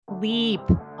Sleep.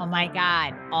 Oh my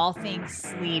God. All things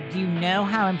sleep. Do you know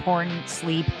how important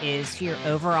sleep is to your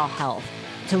overall health,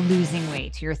 to losing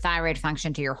weight, to your thyroid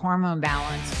function, to your hormone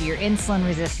balance, to your insulin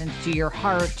resistance, to your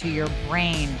heart, to your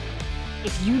brain?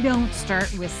 If you don't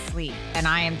start with sleep, and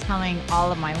I am telling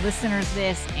all of my listeners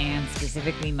this, and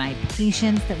specifically my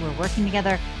patients that we're working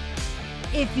together,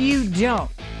 if you don't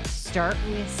start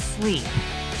with sleep,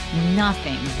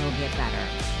 nothing will get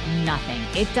better. Nothing.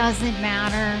 It doesn't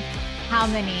matter how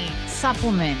many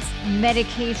supplements,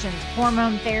 medications,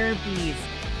 hormone therapies.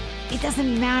 It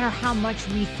doesn't matter how much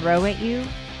we throw at you.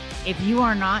 If you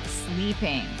are not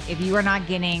sleeping, if you are not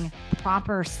getting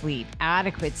proper sleep,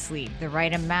 adequate sleep, the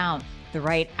right amount, the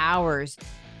right hours,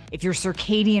 if your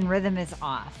circadian rhythm is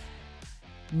off,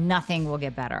 nothing will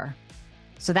get better.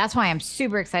 So that's why I'm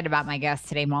super excited about my guest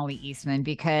today, Mollie Eastman,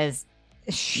 because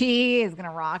she is going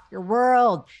to rock your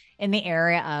world in the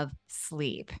area of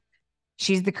sleep.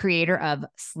 She's the creator of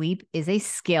Sleep is a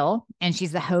Skill, and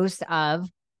she's the host of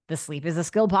the Sleep is a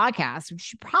Skill podcast, which you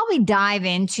should probably dive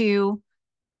into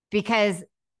because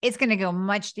it's going to go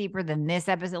much deeper than this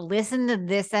episode. Listen to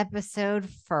this episode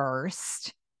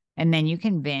first, and then you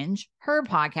can binge her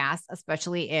podcast,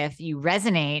 especially if you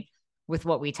resonate with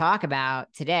what we talk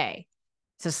about today.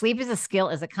 So Sleep is a Skill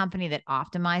is a company that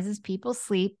optimizes people's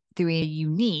sleep through a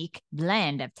unique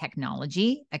blend of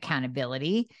technology,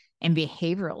 accountability, and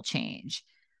behavioral change.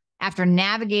 After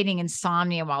navigating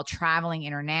insomnia while traveling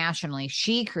internationally,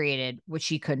 she created what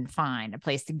she couldn't find, a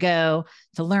place to go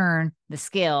to learn the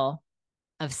skill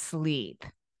of sleep.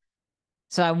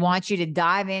 So I want you to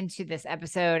dive into this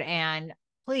episode and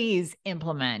please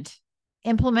implement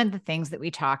the things that we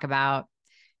talk about.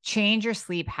 Change your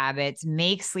sleep habits,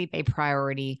 make sleep a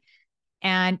priority.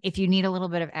 And if you need a little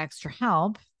bit of extra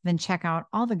help, then check out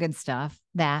all the good stuff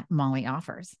that Mollie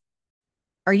offers.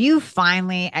 Are you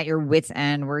finally at your wit's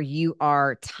end where you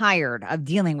are tired of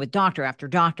dealing with doctor after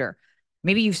doctor?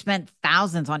 Maybe you've spent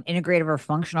thousands on integrative or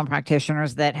functional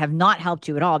practitioners that have not helped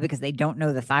you at all because they don't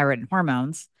know the thyroid and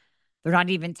hormones. They're not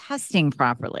even testing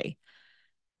properly.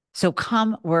 So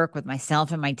come work with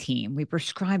myself and my team. We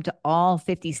prescribe to all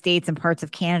 50 states and parts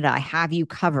of Canada. I have you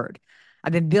covered.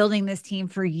 I've been building this team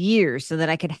for years so that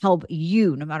I could help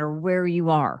you no matter where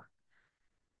you are.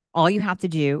 All you have to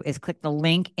do is click the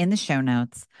link in the show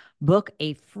notes, book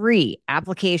a free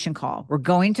application call. We're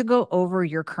going to go over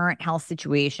your current health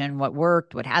situation, what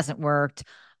worked, what hasn't worked,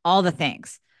 all the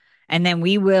things. And then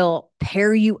we will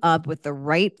pair you up with the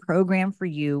right program for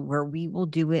you where we will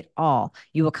do it all.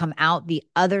 You will come out the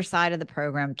other side of the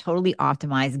program, totally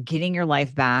optimized, getting your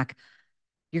life back.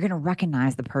 You're going to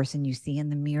recognize the person you see in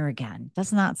the mirror again.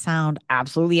 Doesn't that sound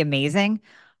absolutely amazing?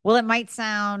 Well, it might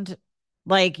sound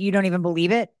like you don't even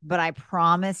believe it, but I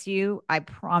promise you,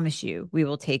 we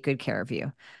will take good care of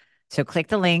you. So click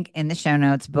the link in the show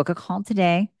notes, book a call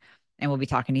today, and we'll be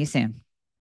talking to you soon.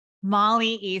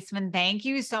 Mollie Eastman, thank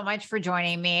you so much for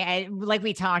joining me. Like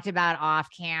we talked about off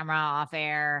camera, off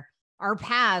air, our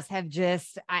paths have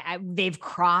just, they've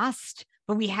crossed,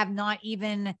 but we have not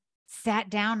even sat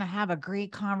down to have a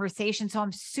great conversation. So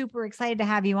I'm super excited to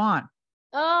have you on.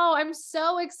 Oh, I'm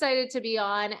so excited to be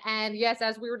on. And yes,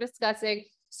 as we were discussing,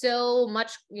 so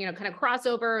much, kind of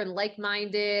crossover and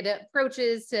like-minded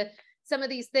approaches to some of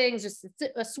these things, just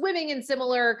swimming in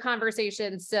similar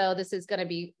conversations. So this is going to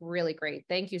be really great.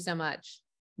 Thank you so much.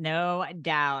 No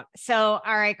doubt. So,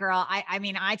 all right, girl. I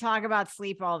mean, I talk about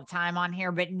sleep all the time on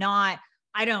here, but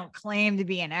I don't claim to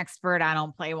be an expert. I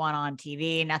don't play one on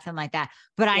TV, nothing like that,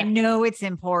 but I know it's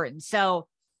important. So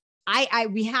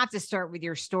we have to start with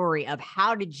your story of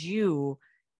how did you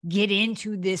get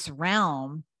into this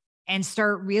realm and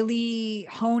start really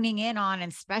honing in on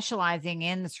and specializing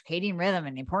in the circadian rhythm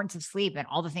and the importance of sleep and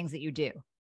all the things that you do.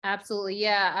 Absolutely.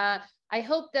 Yeah. I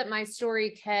hope that my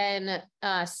story can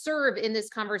serve in this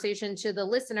conversation to the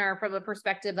listener from a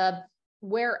perspective of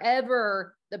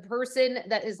wherever the person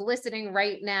that is listening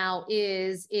right now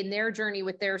is in their journey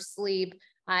with their sleep.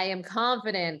 I am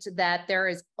confident that there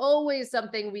is always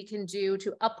something we can do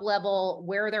to up-level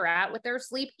where they're at with their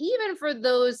sleep, even for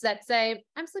those that say,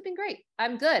 I'm sleeping great,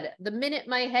 I'm good. The minute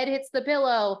my head hits the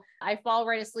pillow, I fall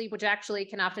right asleep, which actually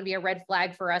can often be a red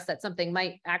flag for us that something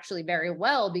might actually very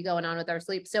well be going on with our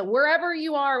sleep. So wherever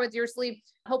you are with your sleep,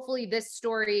 hopefully this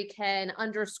story can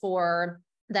underscore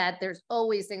that there's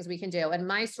always things we can do. And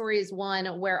my story is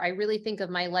one where I really think of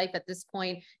my life at this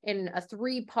point in a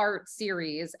 3-part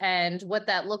series. And what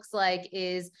that looks like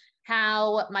is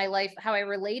how I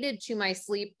related to my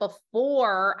sleep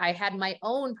before I had my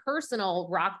own personal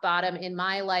rock bottom in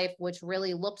my life, which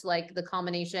really looked like the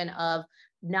combination of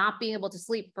not being able to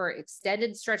sleep for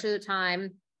extended stretches of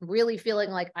time, really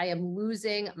feeling like I am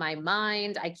losing my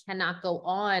mind. I cannot go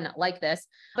on like this.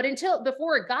 But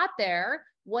before it got there,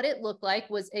 what it looked like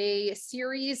was a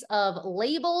series of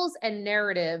labels and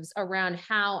narratives around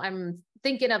how I'm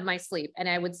thinking of my sleep. And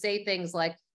I would say things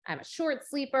like, I'm a short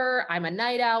sleeper. I'm a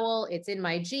night owl. It's in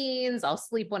my genes. I'll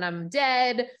sleep when I'm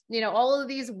dead. All of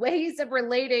these ways of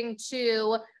relating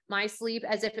to my sleep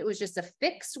as if it was just a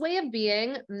fixed way of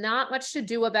being, not much to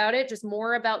do about it, just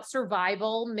more about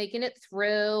survival, making it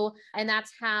through. And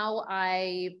that's how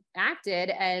I acted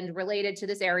and related to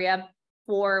this area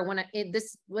for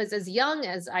this was as young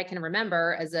as I can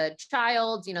remember as a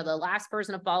child, the last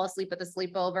person to fall asleep at the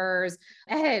sleepovers,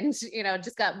 and,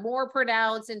 just got more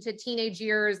pronounced into teenage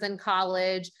years than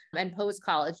college and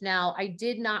post-college. Now, I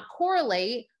did not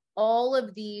correlate all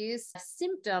of these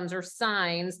symptoms or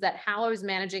signs that how I was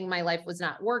managing my life was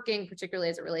not working, particularly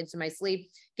as it related to my sleep,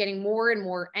 getting more and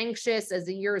more anxious as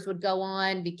the years would go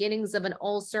on, beginnings of an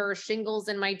ulcer, shingles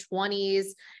in my 20s,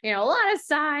 a lot of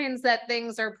signs that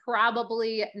things are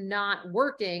probably not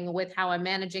working with how I'm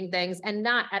managing things and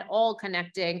not at all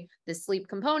connecting the sleep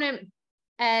component.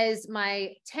 As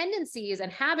my tendencies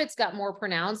and habits got more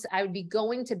pronounced, I would be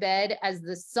going to bed as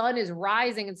the sun is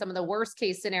rising in some of the worst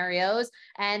case scenarios,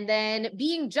 and then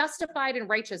being justified and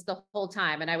righteous the whole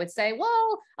time. And I would say,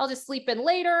 well, I'll just sleep in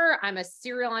later. I'm a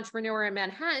serial entrepreneur in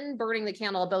Manhattan, burning the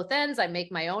candle at both ends. I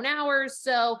make my own hours.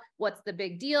 So what's the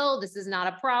big deal? This is not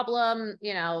a problem.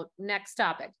 Next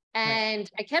topic. And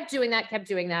I kept doing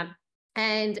that.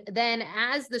 And then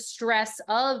as the stress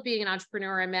of being an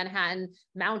entrepreneur in Manhattan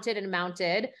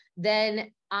mounted,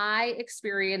 then I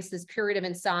experienced this period of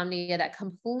insomnia that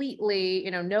completely,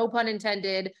 no pun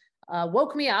intended,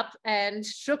 woke me up and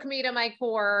shook me to my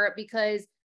core, because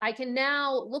I can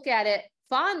now look at it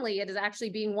fondly. It is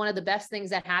actually being one of the best things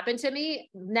that happened to me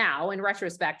now in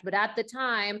retrospect. But at the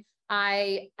time,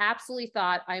 I absolutely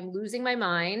thought I'm losing my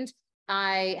mind.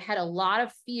 I had a lot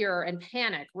of fear and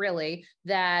panic, really,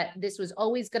 that this was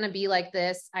always going to be like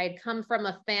this. I had come from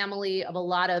a family of a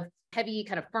lot of heavy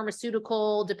kind of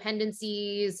pharmaceutical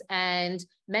dependencies and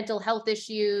mental health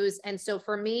issues. And so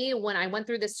for me, when I went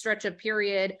through this stretch of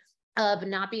period of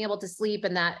not being able to sleep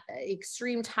and that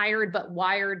extreme tired but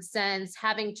wired sense,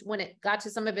 when it got to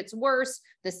some of its worst,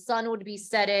 the sun would be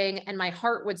setting and my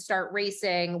heart would start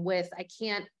racing with, I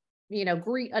can't,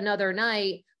 greet another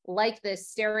night like this,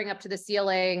 staring up to the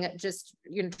ceiling, just,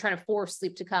 trying to force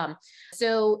sleep to come.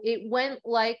 So it went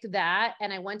like that.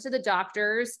 And I went to the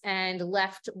doctors and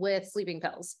left with sleeping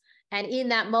pills. And in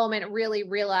that moment, really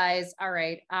realized, all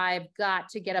right, I've got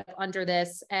to get up under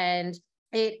this. And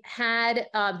it had,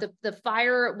 the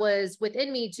fire was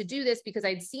within me to do this because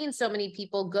I'd seen so many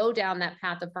people go down that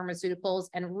path of pharmaceuticals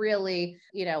and really,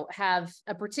 have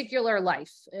a particular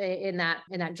life in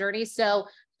that journey. So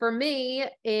for me,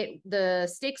 the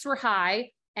stakes were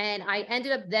high, and I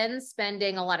ended up then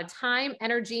spending a lot of time,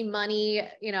 energy, money,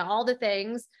 all the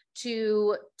things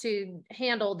to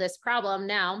handle this problem.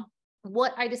 Now,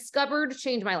 what I discovered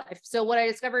changed my life. So what I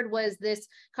discovered was this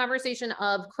conversation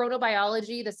of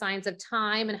chronobiology, the science of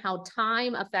time and how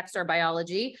time affects our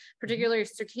biology, particularly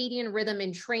circadian rhythm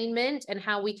entrainment, and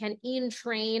how we can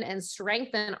entrain and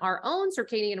strengthen our own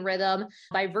circadian rhythm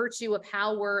by virtue of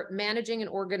how we're managing and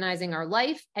organizing our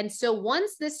life. And so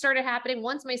once this started happening,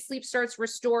 once my sleep starts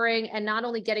restoring and not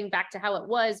only getting back to how it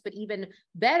was, but even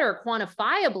better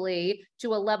quantifiably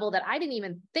to a level that I didn't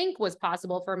even think was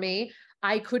possible for me,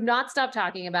 I could not stop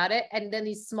talking about it. And then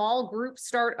these small groups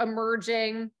start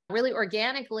emerging really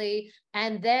organically.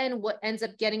 And then what ends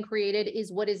up getting created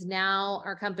is what is now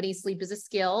our company, Sleep is a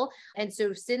Skill. And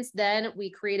so since then, we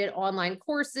created online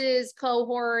courses,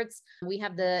 cohorts. We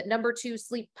have the #2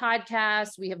 sleep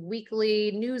podcast. We have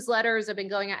weekly newsletters. I've been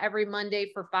going out every Monday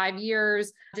for 5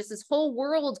 years. Just this whole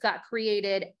world got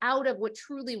created out of what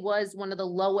truly was one of the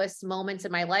lowest moments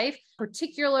in my life,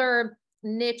 particular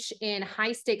niche in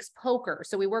high stakes poker.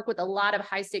 So we work with a lot of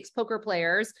high stakes poker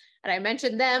players. And I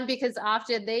mentioned them because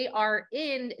often they are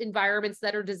in environments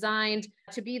that are designed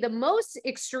to be the most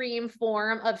extreme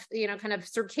form of, kind of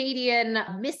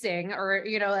circadian missing, or,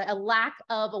 a lack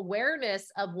of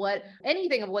awareness of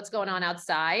anything of what's going on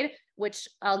outside, which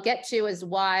I'll get to is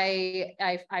why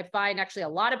I find actually a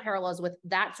lot of parallels with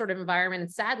that sort of environment.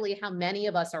 And sadly, how many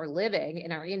of us are living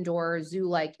in our indoor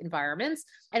zoo-like environments.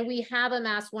 And we have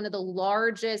amassed one of the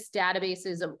largest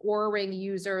databases of Oura Ring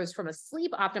users from a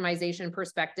sleep optimization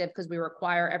perspective, because we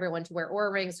require everyone to wear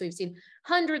Oura Rings. So we've seen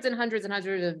hundreds and hundreds and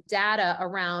hundreds of data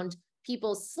around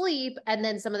people's sleep, and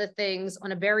then some of the things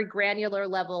on a very granular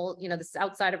level, this is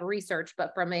outside of research,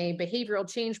 but from a behavioral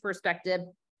change perspective,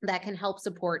 that can help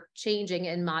support changing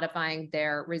and modifying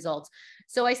their results.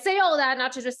 So I say all that,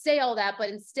 not to just say all that, but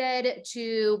instead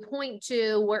to point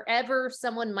to wherever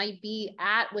someone might be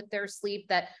at with their sleep,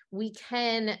 that we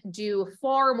can do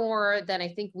far more than I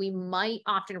think we might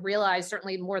often realize,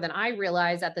 certainly more than I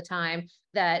realized at the time,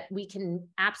 that we can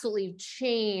absolutely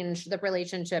change the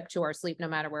relationship to our sleep no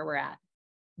matter where we're at.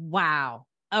 Wow.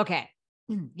 Okay.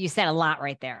 You said a lot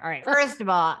right there. All right. First of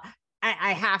all,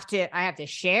 I have to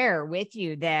share with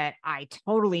you that I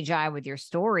totally jive with your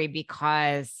story,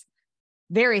 because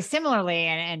very similarly,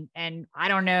 and I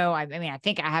don't know. I mean, I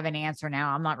think I have an answer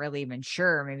now. I'm not really even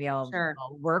sure. Maybe I'll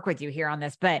work with you here on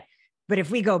this, but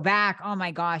if we go back, oh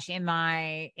my gosh, in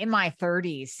my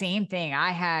 30s, same thing.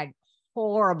 I had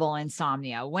horrible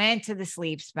insomnia, went to the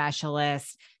sleep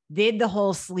specialist, did the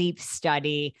whole sleep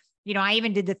study. I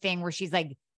even did the thing where she's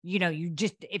like, you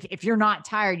just, if you're not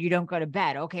tired, you don't go to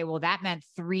bed. Okay. Well, that meant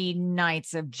 3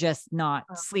 nights of just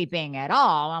not sleeping at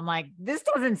all. I'm like, this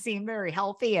doesn't seem very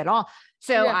healthy at all.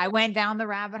 So I went down the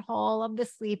rabbit hole of the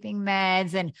sleeping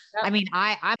meds. And I mean,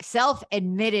 I'm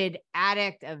self-admitted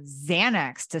addict of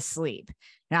Xanax to sleep.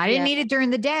 Now I didn't need it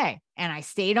during the day, and I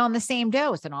stayed on the same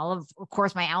dose. And of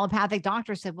course, my allopathic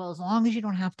doctor said, well, as long as you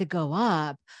don't have to go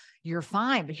up, you're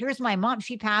fine. But here's my mom.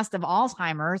 She passed of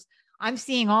Alzheimer's. I'm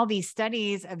seeing all these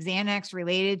studies of Xanax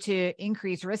related to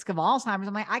increased risk of Alzheimer's.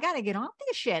 I'm like, I got to get off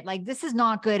this shit. Like, this is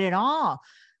not good at all.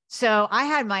 So I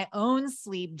had my own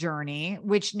sleep journey,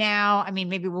 which now, I mean,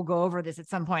 maybe we'll go over this at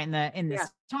some point in this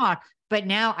talk, but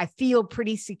now I feel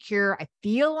pretty secure. I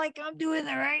feel like I'm doing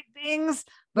the right things,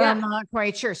 but I'm not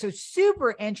quite sure. So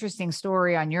super interesting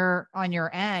story on your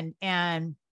end.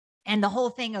 And the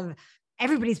whole thing of,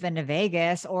 everybody's been to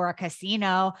Vegas or a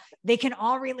casino. They can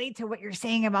all relate to what you're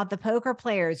saying about the poker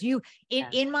players.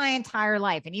 In my entire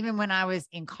life, and even when I was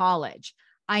in college,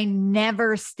 I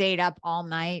never stayed up all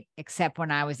night except when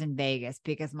I was in Vegas,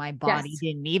 because my body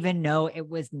didn't even know it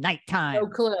was nighttime. No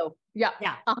clue. Yeah.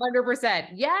 100%.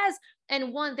 Yes.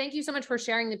 And thank you so much for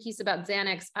sharing the piece about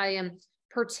Xanax. I am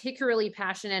particularly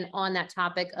passionate on that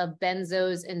topic of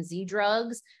benzos and Z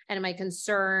drugs, and my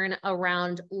concern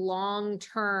around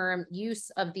long-term use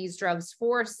of these drugs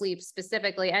for sleep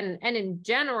specifically, and in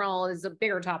general is a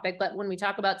bigger topic. But when we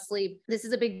talk about sleep, this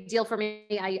is a big deal for me.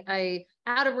 I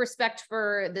out of respect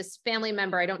for this family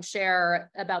member, I don't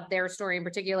share about their story in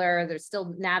particular. They're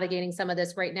still navigating some of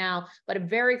this right now, but a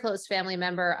very close family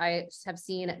member, I have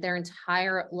seen their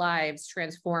entire lives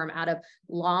transform out of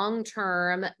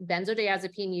long-term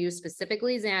benzodiazepine use,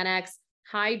 specifically Xanax,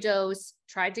 high dose,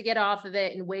 tried to get off of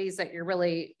it in ways that you're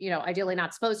really, ideally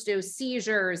not supposed to,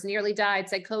 seizures, nearly died,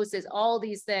 psychosis, all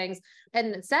these things.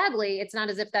 And sadly, it's not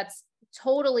as if that's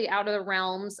totally out of the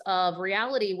realms of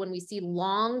reality when we see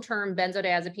long-term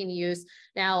benzodiazepine use.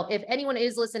 Now, if anyone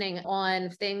is listening on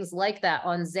things like that,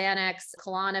 on Xanax,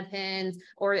 Klonopins,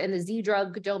 or in the Z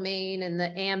drug domain and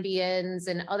the Ambiens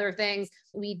and other things,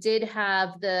 we did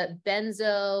have the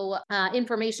Benzo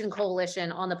Information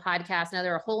Coalition on the podcast. Now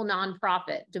they're a whole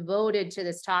nonprofit devoted to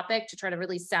this topic to try to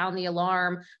really sound the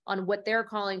alarm on what they're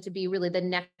calling to be really the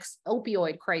next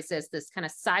opioid crisis, this kind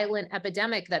of silent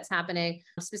epidemic that's happening,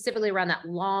 specifically around that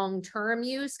long-term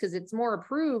use, because it's more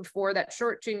approved for that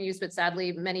short-term use. But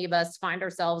sadly, many of us find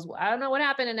ourselves, I don't know what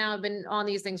happened, and now I've been on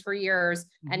these things for years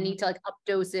and need to up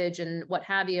dosage and what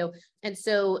have you. And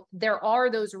so there are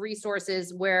those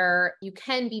resources where you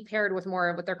can be paired with more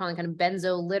of what they're calling kind of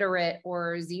benzo literate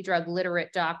or Z drug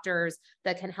literate doctors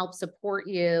that can help support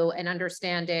you in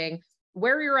understanding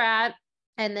where you're at,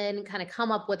 and then kind of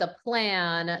come up with a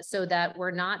plan so that we're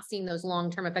not seeing those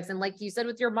long-term effects. And like you said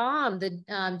with your mom,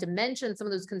 to mention some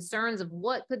of those concerns of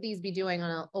what could these be doing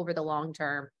over the long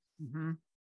term. Mm-hmm.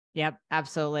 Yep,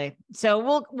 absolutely.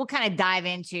 So we'll kind of dive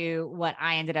into what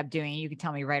I ended up doing. You can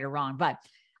tell me right or wrong, but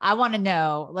I want to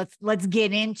know, let's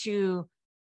get into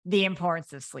the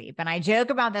importance of sleep. And I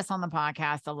joke about this on the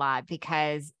podcast a lot,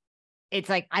 because it's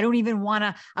like, I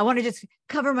want to just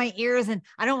cover my ears, and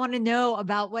I don't want to know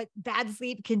about what bad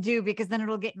sleep can do, because then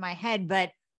it'll get in my head.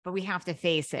 But we have to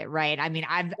face it, right? I mean,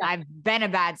 I've been a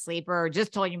bad sleeper,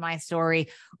 just told you my story.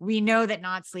 We know that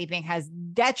not sleeping has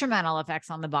detrimental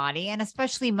effects on the body, and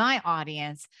especially my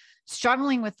audience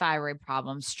struggling with thyroid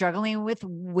problems, struggling with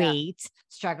weight,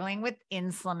 struggling with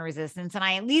insulin resistance. And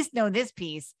I at least know this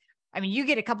piece. I mean, you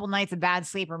get a couple nights of bad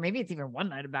sleep, or maybe it's even one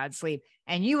night of bad sleep,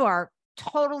 and you are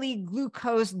totally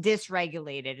glucose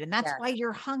dysregulated. And that's why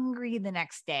you're hungry the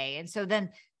next day. And so then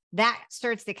that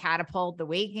starts to catapult, the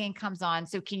weight gain comes on.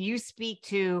 So can you speak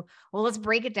to, well, let's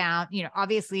break it down,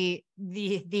 obviously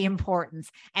the importance,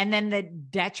 and then the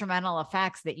detrimental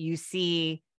effects that you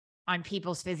see on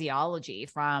people's physiology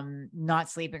from not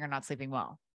sleeping or not sleeping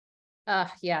well.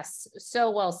 Yes,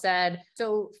 so well said.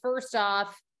 So first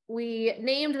off, we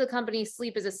named the company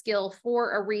Sleep is a Skill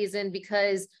for a reason,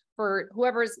 because for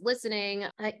whoever's listening,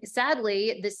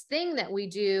 sadly, this thing that we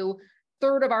do,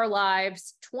 third of our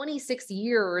lives, 26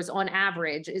 years on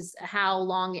average is how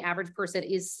long the average person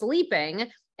is sleeping.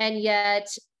 And yet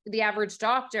the average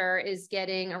doctor is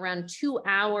getting around 2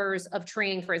 hours of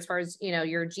training for, as far as,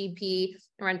 your GP,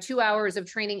 around 2 hours of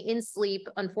training in sleep,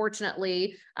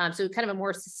 unfortunately. So kind of a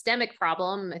more systemic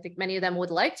problem. I think many of them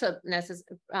would like to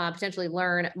potentially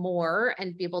learn more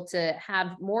and be able to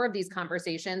have more of these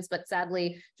conversations, but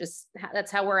sadly, just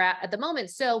that's how we're at the moment.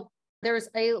 So there's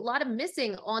a lot of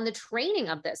missing on the training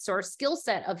of this. So our skill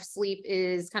set of sleep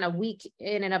is kind of weak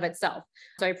in and of itself.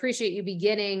 So I appreciate you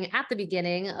beginning at the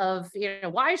beginning of,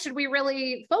 why should we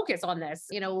really focus on this?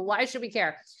 Why should we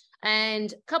care?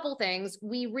 And a couple things,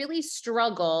 we really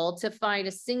struggle to find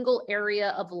a single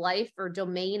area of life or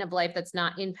domain of life that's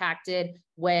not impacted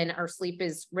when our sleep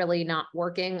is really not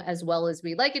working as well as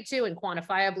we like it to, and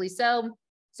quantifiably so.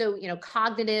 So,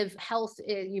 cognitive health,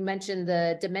 you mentioned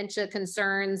the dementia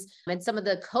concerns and some of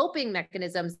the coping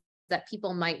mechanisms that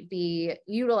people might be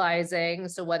utilizing.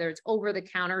 So whether it's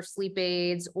over-the-counter sleep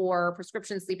aids or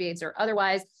prescription sleep aids or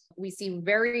otherwise, we see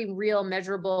very real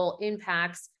measurable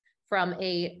impacts from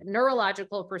a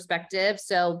neurological perspective.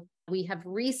 So we have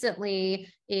recently,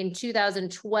 in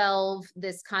 2012,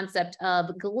 this concept of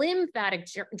glymphatic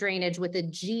drainage with a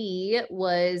G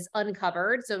was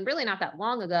uncovered. So really not that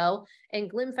long ago.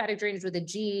 And glymphatic drainage with a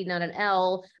G, not an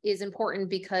L, is important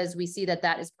because we see that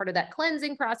that is part of that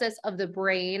cleansing process of the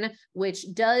brain,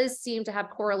 which does seem to have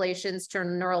correlations to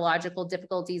neurological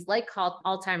difficulties like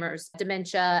Alzheimer's,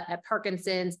 dementia,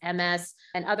 Parkinson's, MS,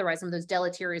 and otherwise some of those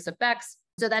deleterious effects.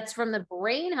 So that's from the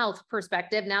brain health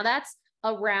perspective. Now that's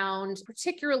around,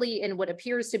 particularly in what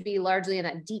appears to be largely in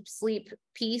that deep sleep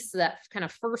piece, that kind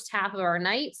of first half of our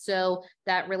night. So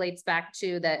that relates back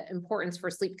to the importance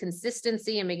for sleep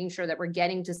consistency and making sure that we're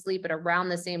getting to sleep at around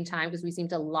the same time, because we seem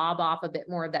to lob off a bit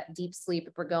more of that deep sleep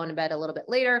if we're going to bed a little bit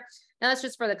later. Now that's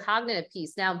just for the cognitive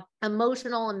piece. Now,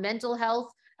 emotional and mental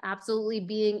health absolutely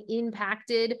being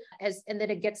impacted, and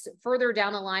then it gets further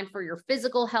down the line for your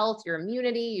physical health, your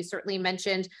immunity. You certainly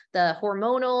mentioned the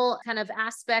hormonal kind of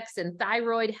aspects and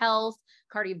thyroid health,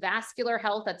 cardiovascular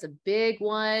health. That's a big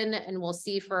one. And we'll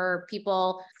see for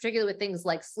people, particularly with things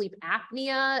like sleep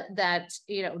apnea, that,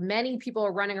 many people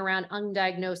are running around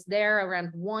undiagnosed there.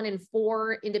 Around 1 in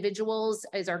 4 individuals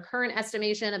is our current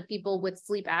estimation of people with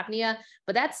sleep apnea,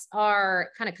 but that's our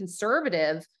kind of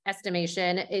conservative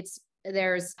estimation.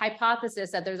 There's hypothesis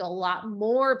that there's a lot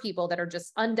more people that are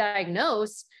just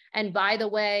undiagnosed. And by the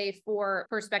way, for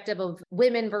perspective of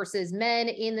women versus men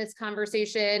in this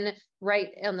conversation, right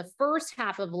on the first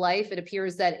half of life, it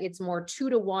appears that it's more 2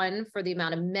 to 1 for the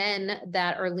amount of men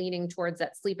that are leaning towards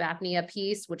that sleep apnea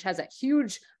piece, which has a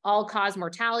huge all-cause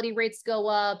mortality rates go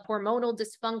up, hormonal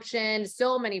dysfunction,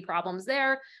 so many problems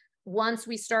there. Once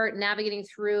we start navigating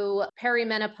through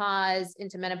perimenopause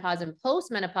into menopause and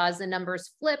postmenopause, the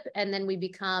numbers flip, and then we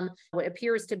become what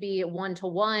appears to be a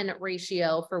 1-to-1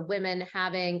 ratio for women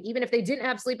having, even if they didn't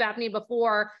have sleep apnea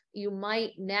before, you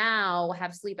might now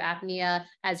have sleep apnea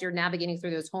as you're navigating through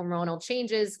those hormonal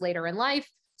changes later in life.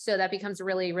 So that becomes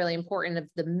really, really important of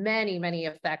the many, many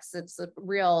effects. It's a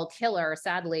real killer,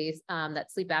 sadly,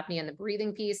 that sleep apnea and the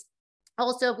breathing piece.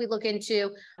 Also, if we look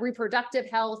into reproductive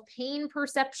health, pain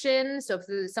perception. So if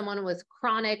there's someone with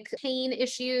chronic pain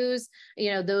issues,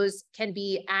 those can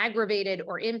be aggravated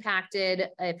or impacted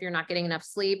if you're not getting enough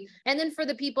sleep. And then for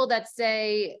the people that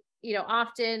say,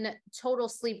 often total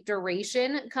sleep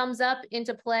duration comes up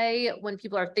into play when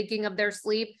people are thinking of their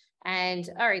sleep. And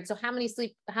all right, so how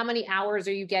many hours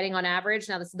are you getting on average?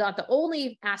 Now, this is not the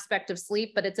only aspect of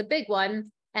sleep, but it's a big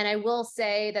one. And I will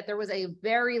say that there was a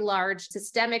very large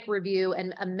systemic review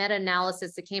and a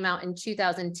meta-analysis that came out in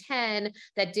 2010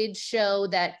 that did show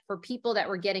that for people that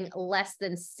were getting less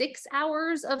than 6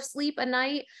 hours of sleep a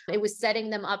night, it was setting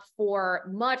them up for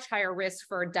much higher risk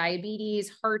for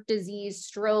diabetes, heart disease,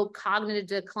 stroke, cognitive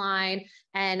decline,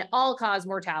 and all-cause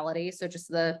mortality. So just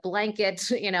the blanket,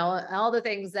 all the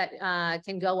things that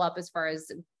can go up as far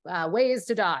as ways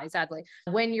to die, sadly,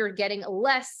 when you're getting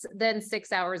less than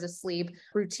 6 hours of sleep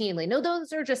routinely. No,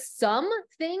 those are just some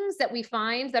things that we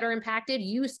find that are impacted.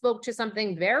 You spoke to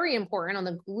something very important on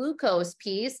the glucose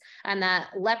piece and that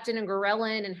leptin and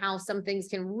ghrelin and how some things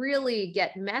can really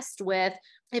get messed with.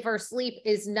 if our sleep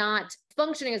is not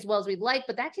functioning as well as we'd like,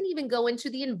 but that can even go into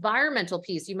the environmental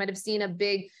piece. You might have seen a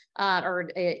big or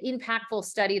impactful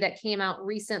study that came out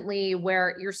recently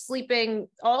where you're sleeping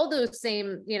all those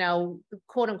same,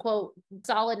 quote unquote,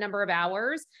 solid number of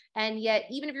hours. And yet,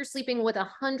 even if you're sleeping with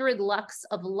 100 lux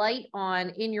of light on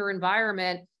in your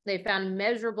environment, they found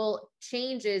measurable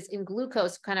changes in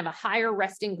glucose, kind of a higher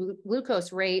resting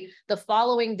glucose rate the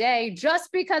following day,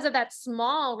 just because of that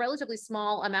relatively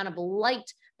small amount of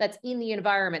light that's in the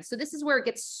environment. So this is where it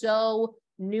gets so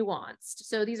nuanced.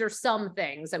 So these are some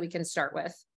things that we can start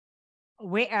with.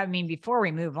 Before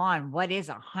we move on, what is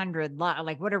 100 light?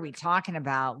 Like, what are we talking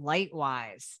about light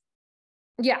wise?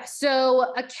 Yeah.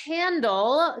 So a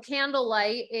candle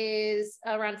light is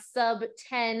around sub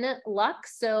 10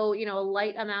 lux. So, a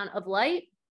light amount of light,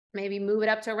 maybe move it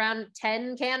up to around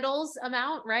 10 candles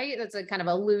amount, right? That's a kind of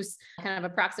a loose kind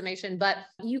of approximation, but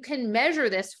you can measure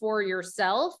this for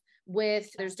yourself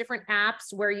there's different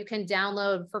apps where you can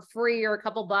download for free or a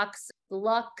couple bucks.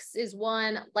 Lux is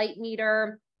one, light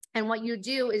meter. And what you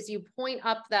do is you point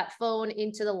up that phone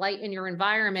into the light in your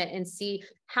environment and see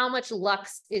how much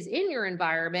lux is in your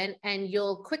environment. And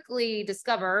you'll quickly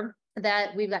discover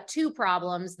that we've got two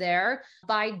problems there.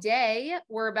 By day,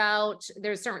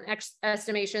 there's certain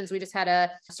estimations. We just had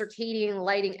a circadian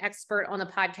lighting expert on the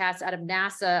podcast out of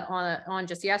NASA on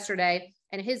just yesterday.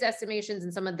 And his estimations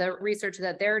and some of the research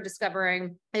that they're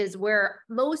discovering is where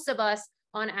most of us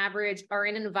on average are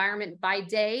in an environment by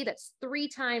day that's 3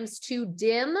 times too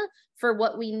dim for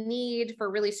what we need for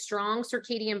really strong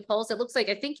circadian pulse. It looks like,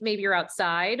 I think maybe you're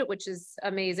outside, which is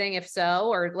amazing if so,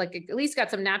 or like at least got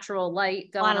some natural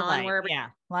light going on wherever. Yeah,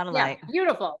 a lot of light.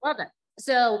 Beautiful. Love it.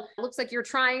 So it looks like you're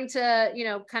trying to,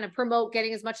 kind of promote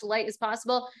getting as much light as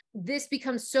possible. This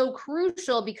becomes so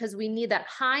crucial because we need that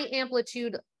high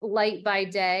amplitude light by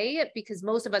day, because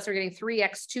most of us are getting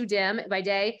 3x too dim by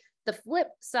day. The flip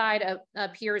side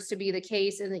appears to be the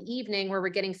case in the evening, where we're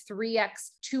getting 3x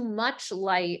too much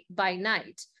light by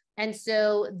night. And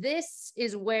so this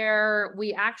is where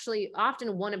we actually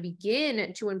often want to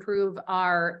begin to improve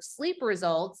our sleep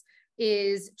results,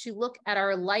 is to look at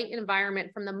our light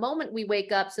environment from the moment we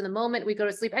wake up to the moment we go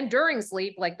to sleep, and during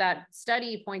sleep, like that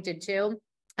study pointed to,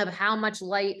 of how much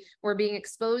light we're being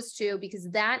exposed to, because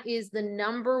that is the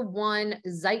number one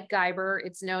Zeitgeber,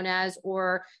 it's known as,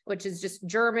 which is just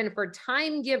German for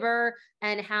time giver,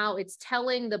 and how it's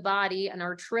telling the body and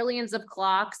our trillions of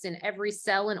clocks in every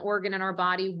cell and organ in our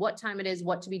body what time it is,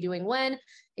 what to be doing when.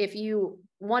 If you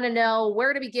want to know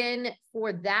where to begin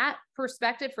for that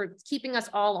perspective, for keeping us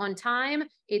all on time,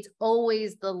 it's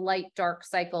always the light dark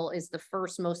cycle is the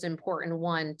first most important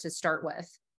one to start with.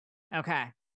 Okay.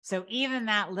 So even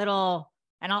that little,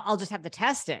 and I'll just have to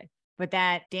test it, but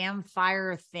that damn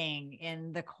fire thing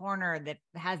in the corner that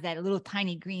has that little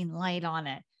tiny green light on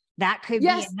it, that could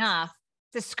be enough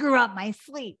to screw up my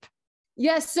sleep.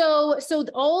 Yes. So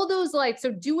all those lights,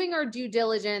 so doing our due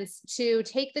diligence to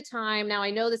take the time. Now, I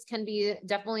know this can be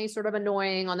definitely sort of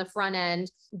annoying on the front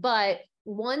end, but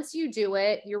once you do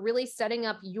it, you're really setting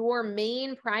up your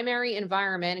main primary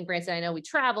environment. And granted, I know we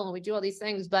travel and we do all these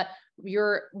things, but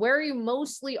where you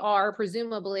mostly are,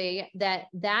 presumably that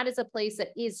is a place that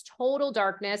is total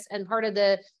darkness. And part of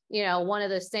the, one of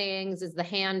the sayings is the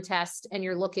hand test, and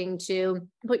you're looking to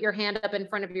put your hand up in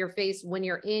front of your face when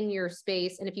you're in your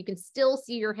space. And if you can still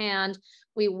see your hand,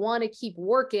 we want to keep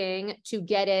working to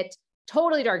get it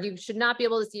totally dark. You should not be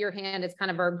able to see your hand. It's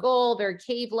kind of our goal, very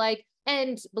cave-like.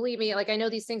 And believe me, like, I know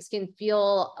these things can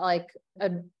feel like a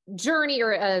journey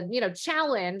or a,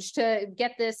 challenge to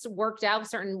get this worked out.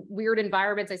 Certain weird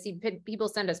environments. I see people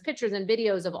send us pictures and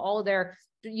videos of all of their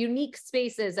unique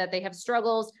spaces that they have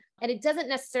struggles. And it doesn't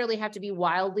necessarily have to be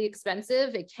wildly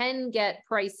expensive. It can get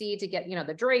pricey to get,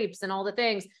 the drapes and all the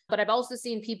things. But I've also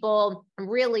seen people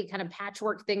really kind of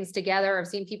patchwork things together. I've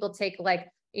seen people take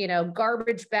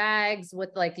garbage bags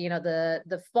with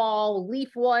the fall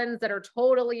leaf ones that are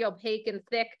totally opaque and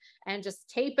thick, and just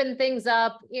taping things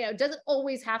up. It doesn't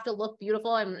always have to look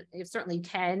beautiful, and you certainly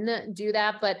can do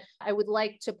that, but I would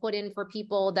like to put in for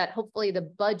people that hopefully the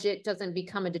budget doesn't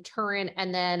become a deterrent,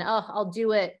 and then, I'll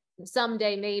do it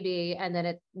someday maybe, and then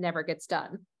it never gets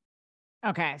done.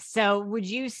 Okay. So would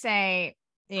you say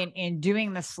in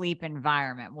doing the sleep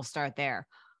environment, we'll start there,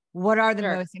 what are the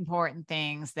most important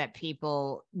things that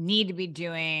people need to be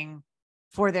doing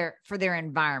for their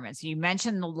environment? So you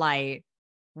mentioned the light.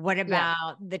 What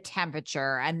about the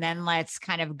temperature? And then let's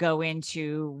kind of go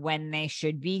into when they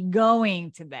should be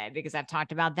going to bed, because I've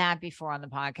talked about that before on the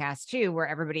podcast too, where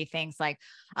everybody thinks like,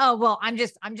 oh, well, I'm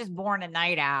just born a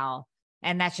night owl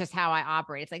and that's just how I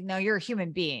operate. It's like, no, you're a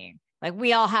human being. Like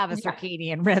we all have a Yeah.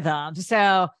 circadian rhythm.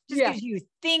 So just Yeah. because you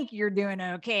think you're doing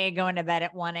okay going to bed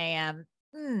at 1 a.m.,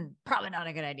 probably not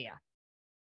a good idea.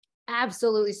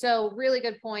 Absolutely. So really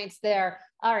good points there.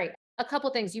 All right. A couple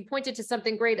things. You pointed to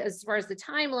something great as far as the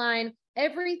timeline.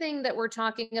 Everything that we're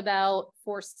talking about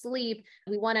for sleep,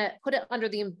 we want to put it under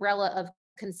the umbrella of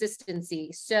consistency.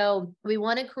 So we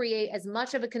want to create as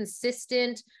much of a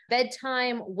consistent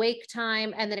bedtime, wake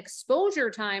time, and then exposure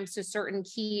times to certain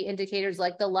key indicators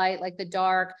like the light, like the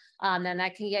dark. Then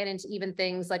that can get into even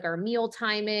things like our meal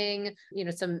timing,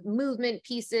 some movement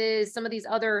pieces, some of these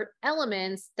other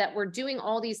elements that we're doing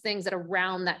all these things at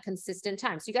around that consistent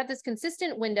time. So you got this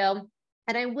consistent window.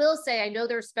 And I will say, I know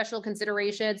there's special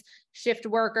considerations, shift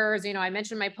workers, I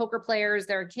mentioned my poker players,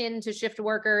 they're akin to shift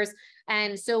workers.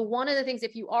 And so one of the things,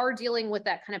 if you are dealing with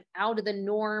that kind of out of the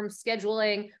norm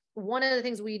scheduling, one of the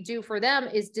things we do for them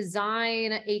is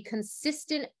design a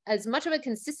consistent, as much of a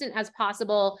consistent as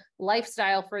possible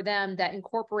lifestyle for them that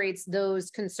incorporates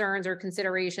those concerns or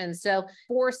considerations. So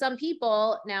for some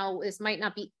people, now this might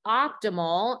not be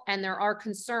optimal, and there are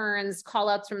concerns, call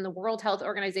outs from the World Health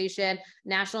Organization,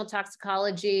 National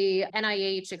Toxicology,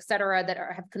 NIH, et cetera, that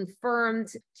have confirmed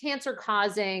cancer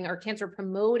causing or cancer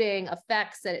promoting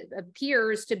effects that it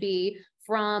appears to be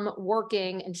from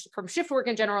working and from shift work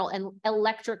in general and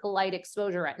electric light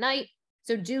exposure at night.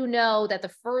 So do know that the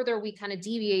further we kind of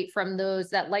deviate from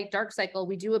that light dark cycle,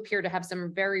 we do appear to have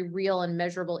some very real and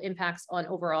measurable impacts on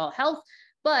overall health.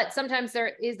 But sometimes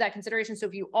there is that consideration. So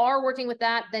if you are working with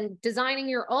that, then designing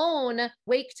your own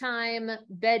wake time,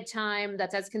 bedtime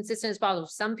that's as consistent as possible.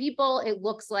 Some people, it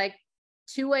looks like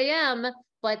 2 a.m.,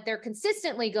 but they're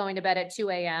consistently going to bed at 2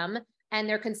 a.m. and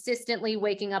they're consistently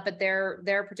waking up at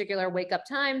their particular wake up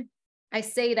time. I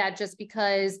say that just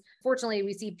because fortunately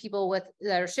we see people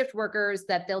that are shift workers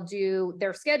that they'll do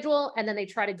their schedule and then they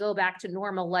try to go back to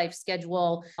normal life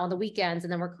schedule on the weekends.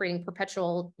 And then we're creating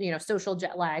perpetual, social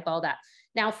jet lag, all that.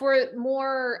 Now for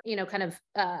more,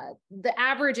 the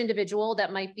average individual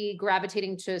that might be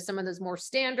gravitating to some of those more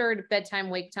standard bedtime,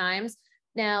 wake times.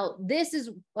 Now, this is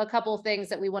a couple of things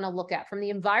that we want to look at from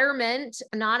the environment.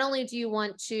 Not only do you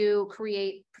want to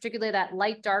create particularly that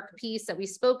light dark piece that we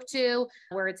spoke to,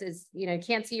 where it says, you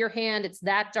can't see your hand, it's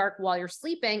that dark while you're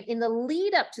sleeping. In the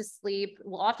lead up to sleep,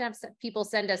 we'll often have people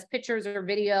send us pictures or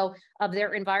video of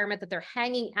their environment that they're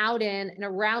hanging out in and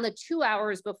around the 2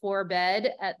 hours before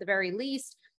bed at the very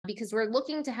least, because we're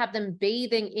looking to have them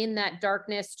bathing in that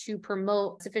darkness to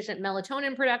promote sufficient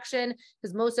melatonin production.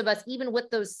 Because most of us, even with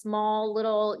those small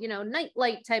little, night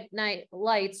light type night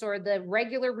lights or the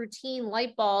regular routine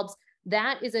light bulbs,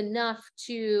 that is enough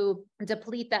to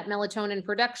deplete that melatonin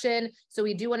production. So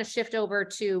we do want to shift over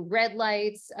to red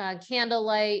lights,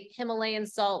 candlelight, Himalayan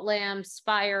salt lamps,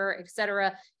 fire, et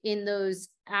cetera, in those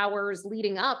hours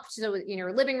leading up to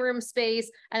your living room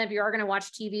space. And if you are going to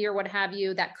watch TV or what have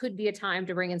you, that could be a time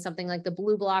to bring in something like the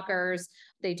blue blockers.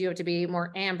 They do have to be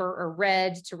more amber or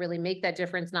red to really make that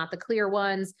difference, not the clear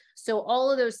ones. So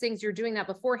all of those things, you're doing that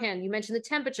beforehand. You mentioned the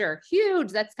temperature,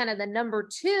 huge. That's kind of the number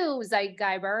 2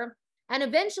 Zeitgeber. And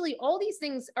eventually all these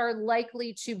things are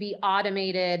likely to be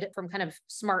automated from kind of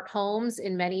smart homes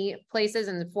in many places.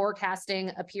 And the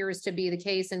forecasting appears to be the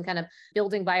case in kind of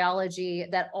building biology,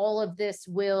 that all of this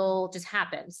will just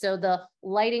happen. So the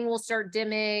lighting will start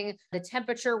dimming, the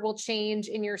temperature will change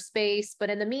in your space. But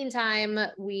in the meantime,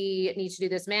 we need to do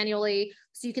this manually.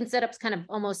 So you can set up kind of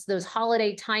almost those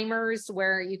holiday timers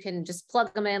where you can just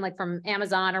plug them in, like from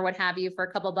Amazon or what have you, for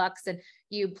a couple bucks, and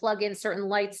you plug in certain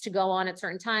lights to go on at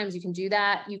certain times. You can do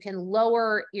that. You can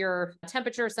lower your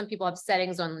temperature. Some people have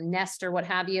settings on Nest or what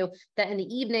have you, that in the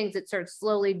evenings it starts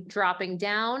slowly dropping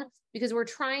down, because we're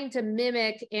trying to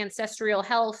mimic ancestral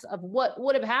health of what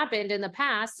would have happened in the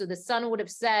past. So the sun would have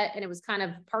set and it was kind of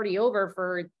party over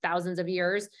for thousands of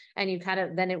years. And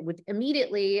then it would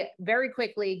immediately, very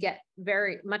quickly get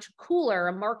very much cooler,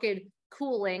 a marked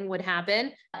cooling would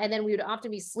happen. And then we would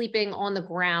often be sleeping on the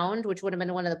ground, which would have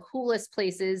been one of the coolest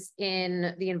places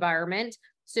in the environment.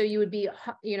 So you would be,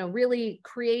 really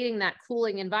creating that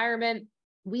cooling environment.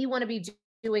 We want to be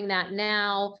doing that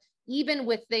now, even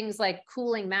with things like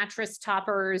cooling mattress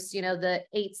toppers, the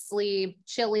 8 Sleep,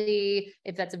 Chili,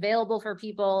 if that's available for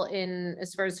people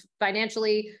as far as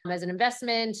financially as an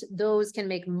investment, those can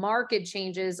make marked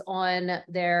changes on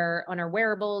our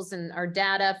wearables and our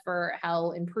data for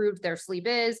how improved their sleep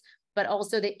is. But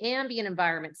also the ambient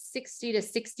environment, 60 to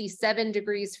 67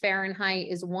 degrees Fahrenheit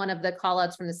is one of the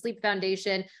callouts from the Sleep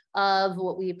Foundation of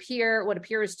what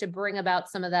appears to bring about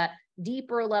some of that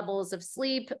deeper levels of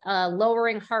sleep,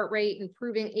 lowering heart rate,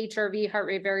 improving HRV, heart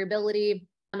rate variability.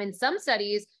 In some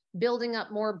studies, building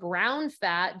up more brown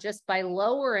fat just by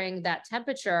lowering that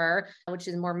temperature, which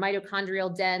is more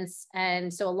mitochondrial dense.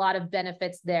 And so a lot of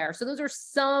benefits there. So those are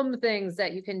some things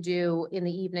that you can do in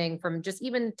the evening from just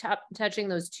even touching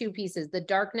those two pieces, the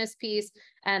darkness piece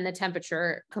and the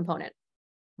temperature component.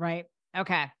 Right.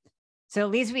 Okay. So at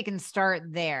least we can start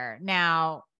there.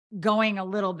 Now, going a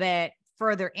little bit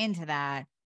further into that,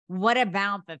 what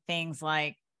about the things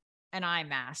like an eye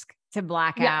mask to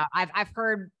black Yeah. out?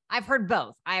 I've heard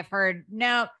both. I've heard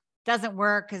no, doesn't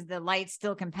work because the light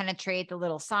still can penetrate the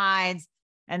little sides.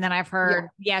 And then I've heard,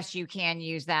 Yeah. yes, you can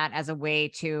use that as a way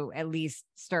to at least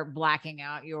start blacking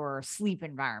out your sleep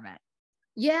environment.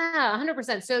 Yeah,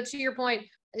 100%. So to your point,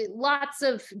 lots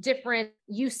of different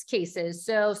use cases.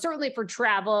 So certainly for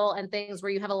travel and things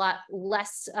where you have a lot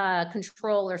less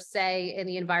control or say in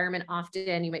the environment,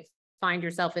 often you might find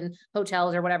yourself in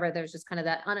hotels or whatever. There's just kind of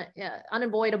that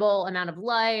unavoidable amount of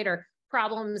light or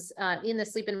problems in the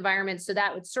sleep environment. So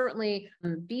that would certainly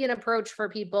be an approach for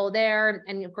people there.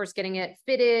 And of course, getting it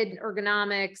fitted,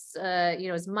 ergonomics,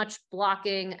 as much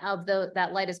blocking of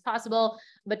that light as possible.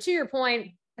 But to your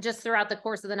point, just throughout the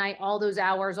course of the night, all those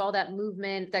hours, all that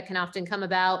movement that can often come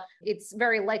about, it's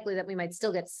very likely that we might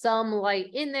still get some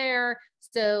light in there.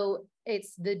 So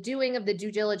it's the doing of the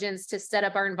due diligence to set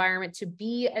up our environment to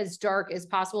be as dark as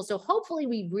possible. So hopefully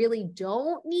we really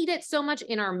don't need it so much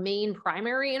in our main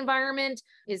primary environment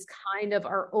is kind of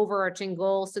our overarching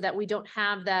goal, so that we don't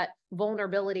have that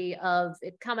vulnerability of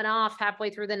it coming off halfway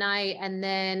through the night. And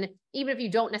then even if you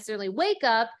don't necessarily wake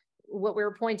up, what we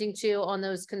were pointing to on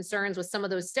those concerns with some of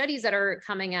those studies that are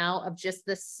coming out of just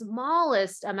the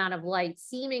smallest amount of light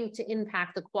seeming to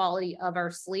impact the quality of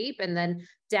our sleep, and then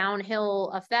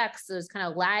downhill effects, those kind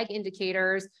of lag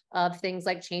indicators of things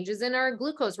like changes in our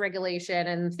glucose regulation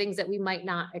and things that we might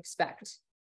not expect.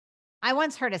 I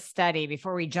once heard a study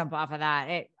before we jump off of that.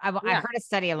 I Yeah. heard a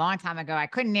study a long time ago. I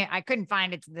couldn't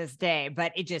find it to this day,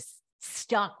 but it just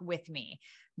stuck with me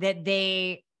that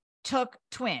they took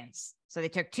twins. So they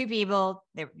took two people,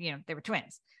 they were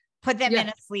twins, put them in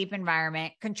Yeah. a sleep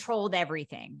environment, controlled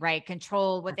everything, right?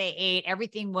 Controlled what they ate.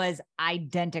 Everything was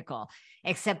identical,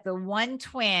 except the one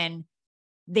twin,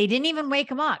 they didn't even wake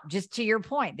him up. Just to your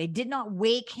point, they did not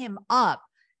wake him up.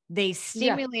 They Yeah.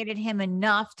 stimulated him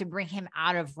enough to bring him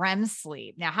out of REM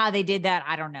sleep. Now, how they did that,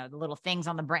 I don't know. The little things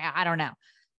on the brain, I don't know.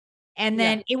 And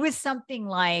Yeah. then it was something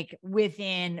like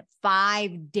within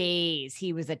 5 days,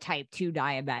 he was a type 2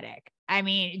 diabetic. I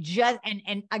mean,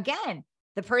 and again,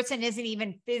 the person isn't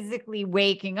even physically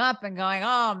waking up and going,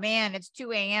 oh man, it's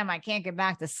 2 a.m. I can't get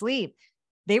back to sleep.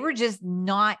 They were just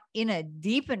not in a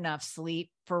deep enough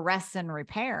sleep for rest and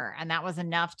repair. And that was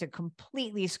enough to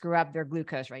completely screw up their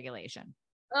glucose regulation.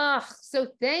 So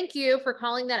thank you for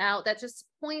calling that out. That just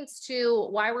points to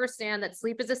why we're saying that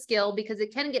sleep is a skill, because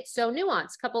it can get so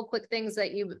nuanced. Couple quick things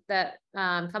that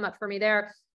come up for me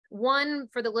there. One,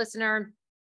 for the listener,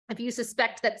 if you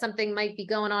suspect that something might be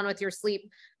going on with your sleep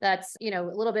that's, a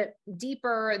little bit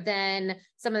deeper than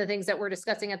some of the things that we're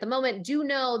discussing at the moment, do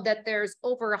know that there's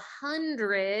over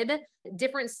 100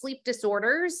 different sleep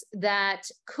disorders that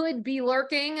could be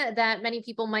lurking that many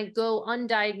people might go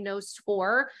undiagnosed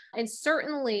for. And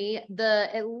certainly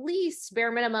at least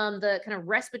bare minimum, the kind of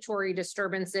respiratory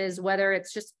disturbances, whether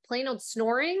it's just plain old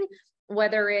snoring,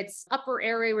 whether it's upper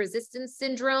airway resistance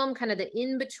syndrome, kind of the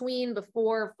in-between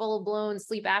before full-blown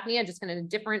sleep apnea, just kind of a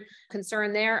different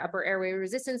concern there, upper airway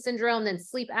resistance syndrome. Then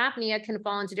sleep apnea can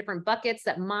fall into different buckets,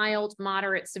 that mild,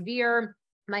 moderate, severe.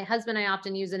 My husband, I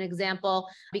often use an example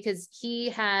because he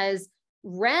has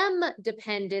REM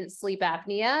dependent sleep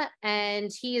apnea,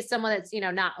 and he is someone that's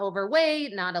not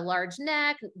overweight, not a large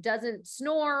neck, doesn't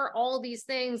snore, all these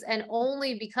things. And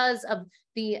only because of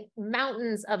the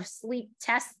mountains of sleep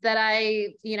tests that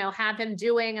I have him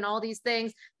doing and all these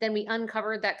things, then we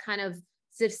uncovered that kind of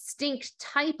distinct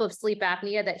type of sleep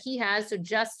apnea that he has. So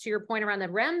just to your point around the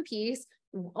REM piece,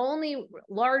 only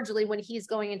largely when he's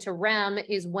going into REM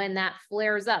is when that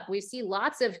flares up. We see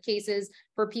lots of cases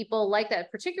for people like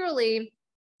that. Particularly,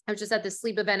 I was just at this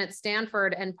sleep event at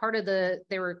Stanford, and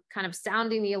they were kind of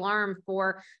sounding the alarm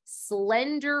for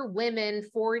slender women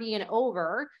 40 and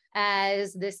over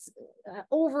as this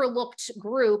overlooked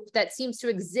group that seems to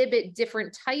exhibit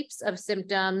different types of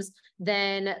symptoms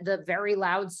than the very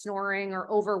loud snoring or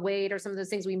overweight or some of those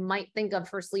things we might think of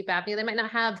for sleep apnea. They might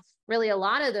not have really a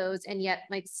lot of those, and yet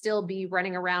might still be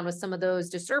running around with some of those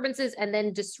disturbances and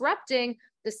then disrupting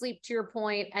the sleep, to your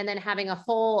point, and then having a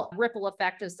whole ripple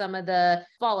effect of some of the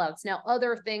fallouts. Now,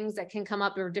 other things that can come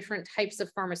up are different types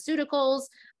of pharmaceuticals.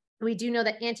 We do know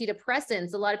that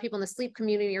antidepressants, a lot of people in the sleep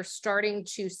community are starting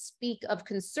to speak of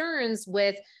concerns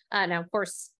with, now, of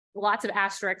course, lots of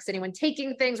asterisks, anyone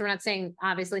taking things. We're not saying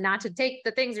obviously not to take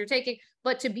the things you're taking,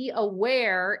 but to be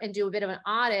aware and do a bit of an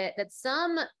audit that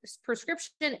some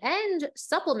prescription and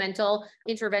supplemental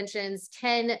interventions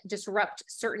can disrupt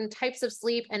certain types of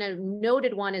sleep. And a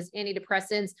noted one is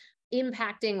antidepressants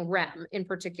impacting REM in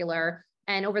particular.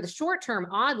 And over the short term,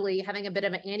 oddly, having a bit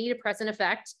of an antidepressant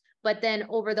effect, but then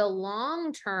over the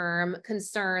long term,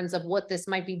 concerns of what this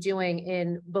might be doing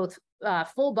in both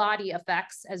full body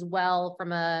effects as well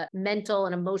from a mental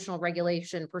and emotional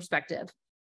regulation perspective.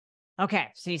 Okay.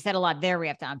 So you said a lot there we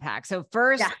have to unpack. So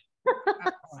first, Yeah. I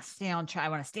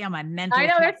want to stay on my mental. I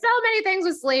know there's so many things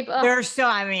with sleep. Oh. There's so,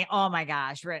 I mean, oh my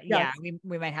gosh. Yes. Yeah,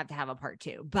 we might have to have a part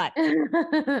 2, but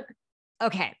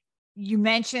okay. You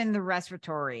mentioned the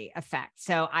respiratory effect.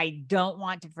 So I don't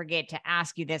want to forget to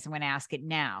ask you this. I'm going to ask it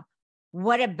now.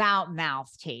 What about mouth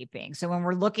taping? So when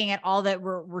we're looking at all that,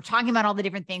 we're talking about all the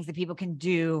different things that people can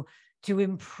do to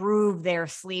improve their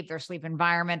sleep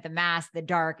environment, the mask, the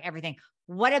dark, everything.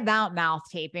 What about mouth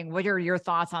taping? What are your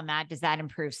thoughts on that? Does that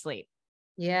improve sleep?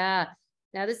 Yeah.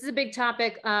 Now this is a big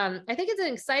topic. I think it's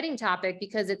an exciting topic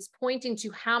because it's pointing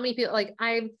to how many people, like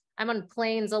I'm on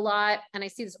planes a lot and I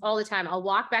see this all the time. I'll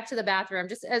walk back to the bathroom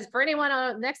just as for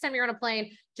anyone next time you're on a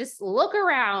plane, just look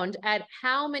around at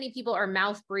how many people are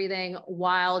mouth breathing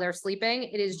while they're sleeping.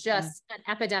 It is just an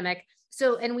epidemic.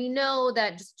 So, and we know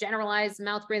that just generalized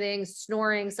mouth breathing,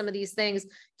 snoring, some of these things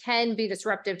can be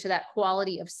disruptive to that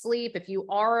quality of sleep. If you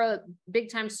are a big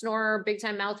time snorer, big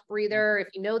time mouth breather, if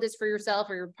you know this for yourself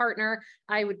or your partner,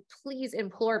 I would please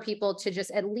implore people to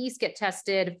just at least get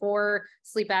tested for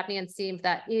sleep apnea and see if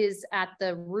that is at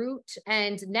the root.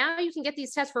 And now you can get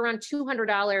these tests for around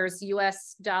 $200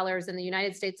 US dollars in the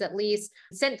United States, at least,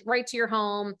 sent right to your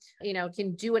home. You know,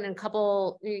 can do it in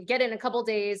get it in a couple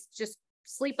days, just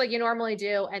sleep like you normally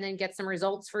do, and then get some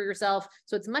results for yourself.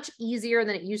 So it's much easier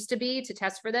than it used to be to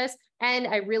test for this. And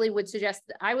I really would suggest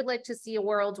that I would like to see a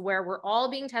world where we're all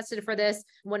being tested for this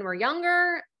when we're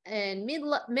younger and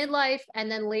midlife, and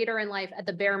then later in life at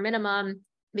the bare minimum,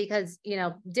 because, you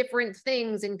know, different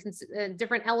things and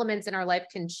different elements in our life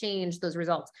can change those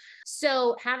results.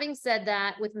 So having said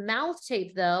that, with mouth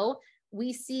tape though,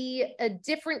 we see a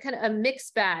different kind of a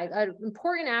mixed bag. An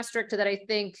important asterisk that I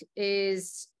think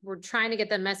is we're trying to get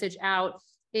the message out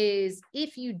is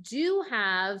if you do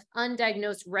have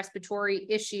undiagnosed respiratory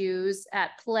issues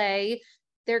at play,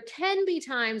 there can be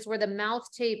times where the mouth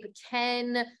tape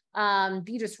can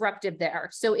be disruptive there.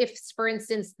 So if, for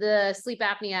instance, the sleep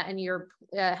apnea and you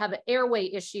have airway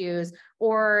issues,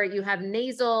 or you have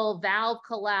nasal valve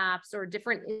collapse or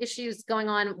different issues going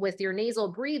on with your nasal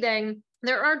breathing,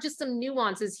 there are just some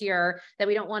nuances here that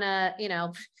we don't want to, you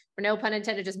know, for no pun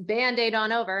intended, just Band-Aid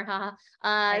on over,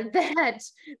 that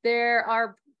there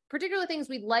are particular things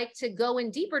we'd like to go in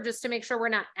deeper just to make sure we're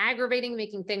not aggravating,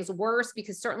 making things worse,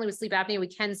 because certainly with sleep apnea, we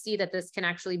can see that this can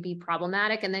actually be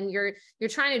problematic. And then you're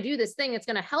trying to do this thing, it's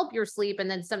going to help your sleep. And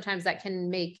then sometimes that can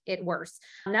make it worse.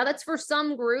 Now that's for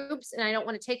some groups. And I don't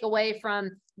want to take away from,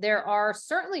 there are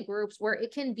certainly groups where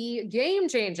it can be game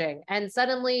changing. And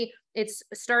suddenly it's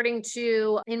starting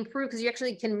to improve because you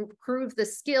actually can improve the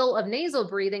skill of nasal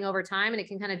breathing over time. And it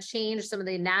can kind of change some of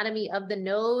the anatomy of the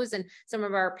nose and some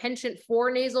of our penchant for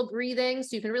nasal breathing.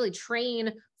 So you can really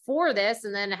train for this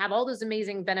and then have all those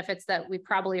amazing benefits that we've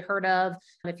probably heard of.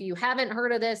 If you haven't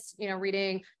heard of this, you know,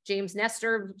 reading James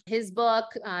Nestor, his book,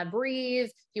 Breathe.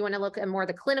 If you want to look at more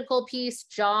the clinical piece,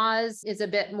 JAWS is a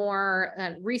bit more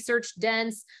research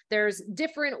dense. There's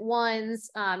different ones,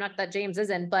 not that James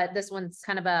isn't, but this one's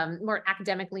kind of a more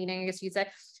academic leaning, I guess you'd say.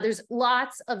 There's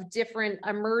lots of different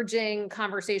emerging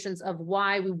conversations of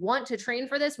why we want to train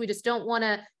for this. We just don't want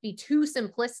to be too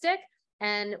simplistic.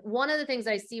 And one of the things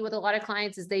I see with a lot of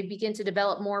clients is they begin to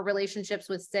develop more relationships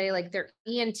with, say, like their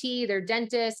ENT, their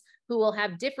dentist, who will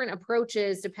have different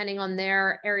approaches depending on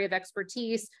their area of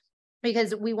expertise,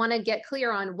 because we want to get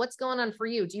clear on what's going on for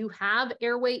you. Do you have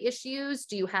airway issues?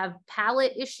 Do you have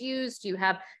palate issues? Do you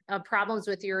have problems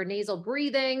with your nasal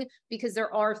breathing? Because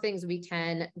there are things we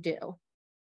can do.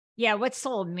 Yeah, what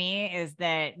sold me is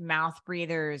that mouth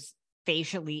breathers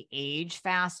facially age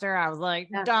faster. I was like,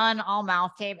 done, all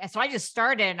mouth tape. And so I just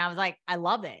started and I was like, I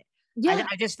love it. Yeah.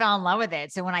 I just fell in love with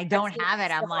it. So when I don't have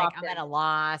it, I'm like, I'm at a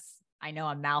loss. I know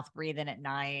I'm mouth breathing at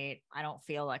night. I don't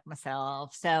feel like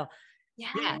myself. So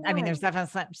yeah, I mean, there's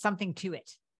definitely something to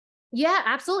it. Yeah,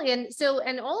 absolutely.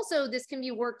 And also this can be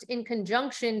worked in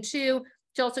conjunction to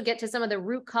also get to some of the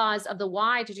root cause of the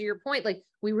why. To your point, like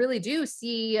we really do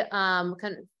see kind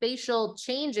of facial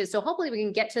changes. So hopefully we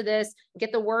can get to this,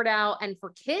 get the word out, and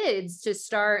for kids to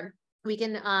start we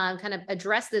can kind of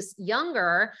address this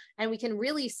younger, and we can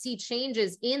really see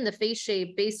changes in the face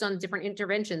shape based on different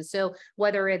interventions. So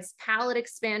whether it's palate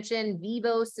expansion,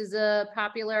 Vivos is a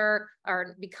popular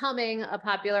or becoming a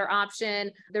popular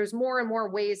option. There's more and more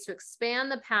ways to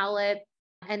expand the palate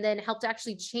and then help to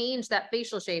actually change that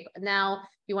facial shape. Now,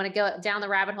 if you want to go down the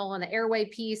rabbit hole on the airway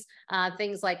piece,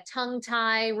 things like tongue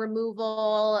tie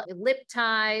removal, lip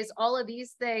ties, all of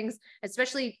these things,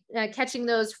 especially catching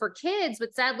those for kids.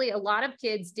 But sadly, a lot of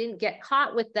kids didn't get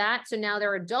caught with that. So now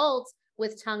they're adults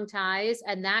with tongue ties,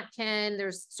 and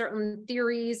there's certain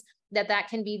theories that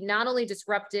can be not only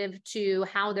disruptive to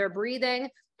how they're breathing,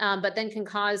 but then can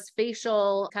cause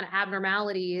facial kind of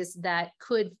abnormalities that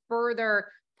could further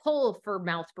pull for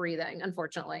mouth breathing,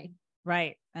 unfortunately.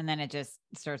 Right. And then it just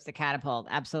starts to catapult.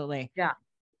 Absolutely. Yeah.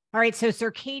 All right. So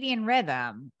circadian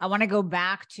rhythm, I want to go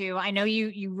back to, I know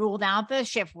you ruled out the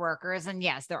shift workers, and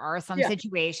yes, there are some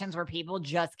situations where people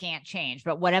just can't change,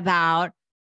 but what about,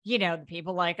 the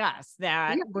people like us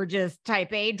that we're just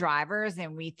type A drivers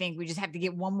and we think we just have to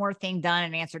get one more thing done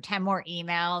and answer 10 more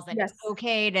emails, and it's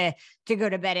okay to go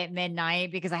to bed at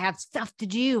midnight because I have stuff to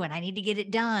do and I need to get it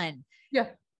done. Yeah.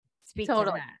 Speak to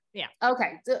that. Yeah.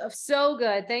 Okay. So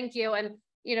good. Thank you. And,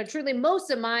 truly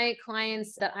most of my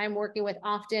clients that I'm working with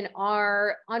often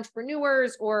are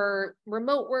entrepreneurs or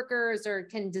remote workers, or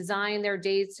can design their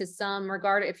days to some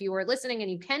regard. If you are listening and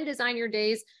you can design your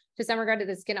days to some regard,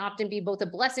 this can often be both a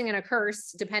blessing and a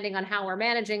curse, depending on how we're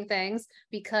managing things,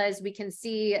 because we can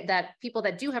see that people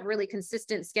that do have really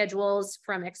consistent schedules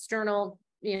from external,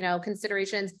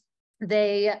 considerations,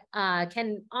 they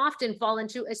can often fall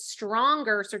into a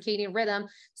stronger circadian rhythm.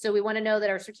 So we want to know that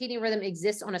our circadian rhythm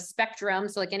exists on a spectrum.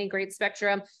 So like any great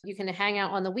spectrum, you can hang out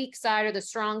on the weak side or the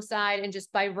strong side. And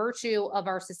just by virtue of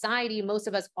our society, most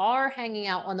of us are hanging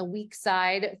out on the weak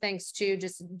side, thanks to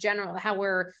just general how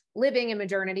we're living in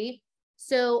modernity.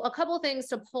 So a couple of things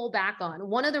to pull back on.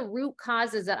 One of the root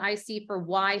causes that I see for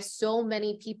why so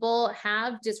many people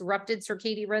have disrupted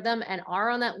circadian rhythm and are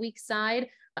on that weak side,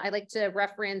 I like to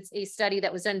reference a study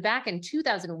that was done back in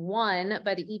 2001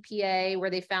 by the EPA, where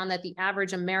they found that the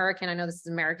average American, I know this is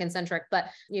American centric, but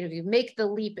if you make the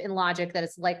leap in logic that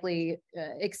it's likely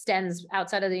extends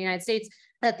outside of the United States,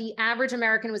 that the average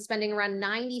American was spending around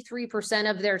 93%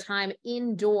 of their time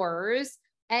indoors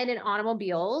and in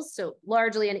automobiles. So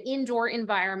largely an indoor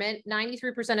environment,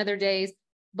 93% of their days,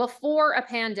 before a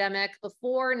pandemic,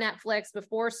 before Netflix,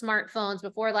 before smartphones,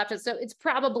 before laptops. So it's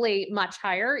probably much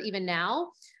higher even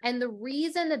now. And the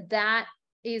reason that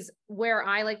is where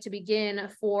I like to begin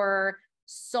for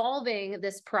solving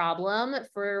this problem,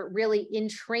 for really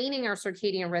entraining our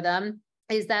circadian rhythm,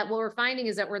 is that what we're finding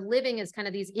is that we're living as kind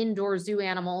of these indoor zoo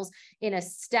animals in a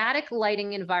static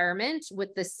lighting environment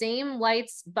with the same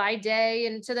lights by day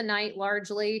into the night,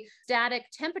 largely static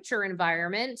temperature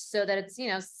environment, so that it's,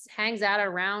 hangs out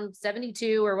around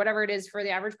 72 or whatever it is for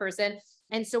the average person.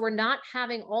 And so we're not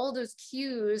having all those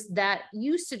cues that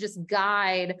used to just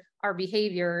guide our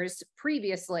behaviors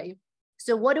previously.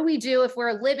 So what do we do if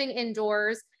we're living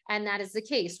indoors and that is the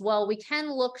case? Well, we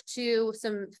can look to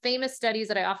some famous studies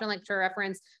that I often like to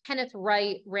reference. Kenneth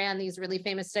Wright ran these really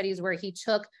famous studies where he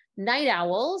took night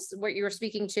owls, what you were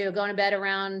speaking to, going to bed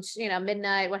around,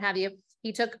 midnight, what have you.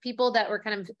 He took people that were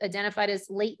kind of identified as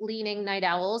late leaning night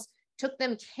owls, took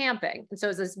them camping. And so it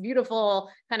was this beautiful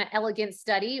kind of elegant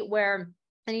study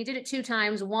and he did it 2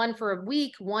 times, one for a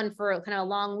week, one for a kind of a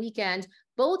long weekend,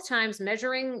 both times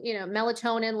measuring,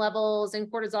 melatonin levels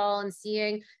and cortisol, and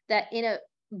seeing that in a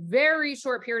very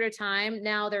short period of time,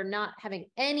 now they're not having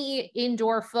any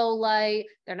indoor faux light.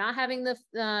 They're not having the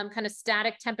kind of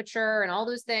static temperature and all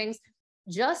those things.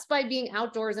 Just by being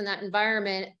outdoors in that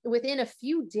environment, within a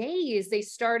few days, they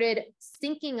started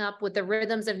syncing up with the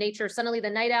rhythms of nature. Suddenly the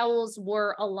night owls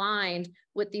were aligned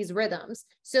with these rhythms.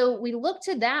 So we look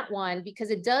to that one because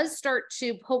it does start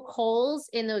to poke holes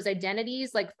in those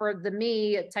identities. Like for the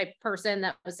me type person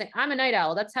that was saying, I'm a night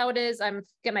owl, that's how it is, I'm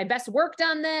get my best work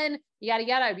done then, yada,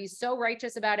 yada. I'd be so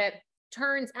righteous about it.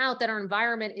 Turns out that our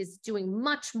environment is doing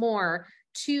much more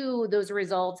to those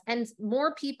results, and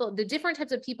more people, the different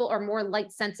types of people are more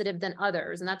light sensitive than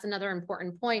others. And that's another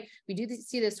important point. We do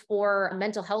see this for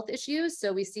mental health issues.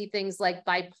 So we see things like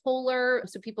bipolar.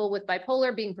 So people with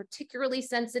bipolar being particularly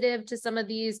sensitive to some of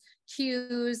these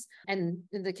cues, and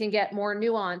they can get more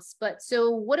nuanced. But so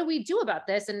what do we do about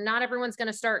this? And not everyone's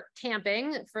going to start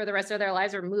camping for the rest of their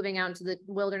lives or moving out into the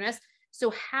wilderness. So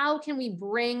how can we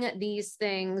bring these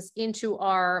things into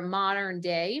our modern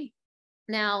day?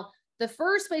 Now, the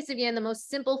first place, again, the most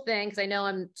simple thing, because I know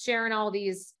I'm sharing all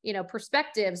these,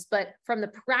 perspectives, but from the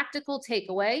practical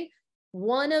takeaway,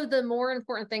 One of the more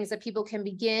important things that people can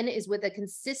begin is with a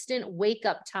consistent wake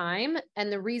up time.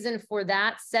 And the reason for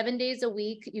that, 7 days a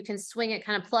week, you can swing it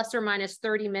kind of plus or minus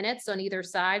 30 minutes on either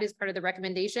side as part of the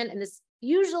recommendation. And this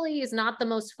usually is not the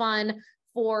most fun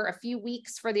for a few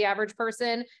weeks for the average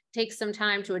person. Takes some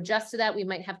time to adjust to that. We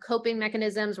might have coping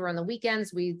mechanisms where on the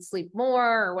weekends we sleep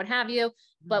more or what have you.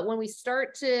 But when we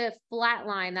start to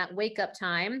flatline that wake up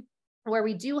time, where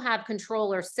we do have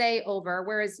control or say over,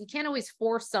 whereas you can't always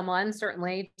force someone,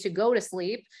 certainly, to go to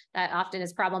sleep. That often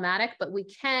is problematic, but we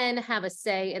can have a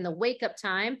say in the wake up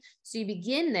time. So you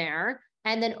begin there.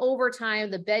 And then over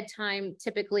time, the bedtime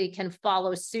typically can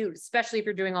follow suit, especially if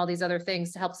you're doing all these other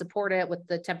things to help support it with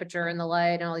the temperature and the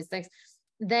light and all these things.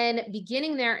 Then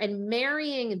beginning there and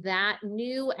marrying that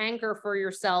new anchor for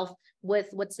yourself with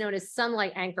what's known as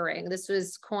sunlight anchoring. This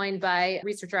was coined by a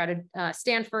researcher out of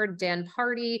Stanford, Dan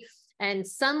Party. And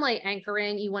sunlight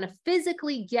anchoring, you want to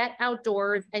physically get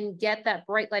outdoors and get that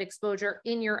bright light exposure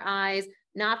in your eyes,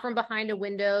 not from behind a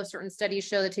window. Certain studies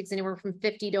show that it takes anywhere from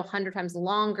 50 to 100 times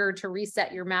longer to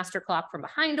reset your master clock from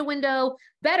behind a window.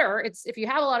 Better, it's if you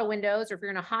have a lot of windows or if you're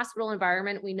in a hospital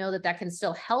environment, we know that that can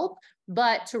still help.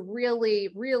 But to really,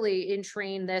 really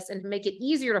entrain this and make it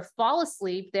easier to fall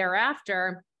asleep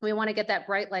thereafter, we want to get that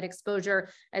bright light exposure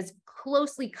as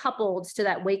closely coupled to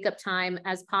that wake up time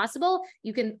as possible.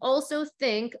 You can also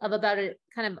think of about a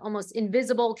kind of almost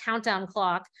invisible countdown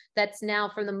clock that's now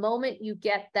from the moment you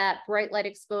get that bright light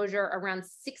exposure around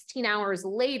 16 hours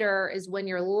later is when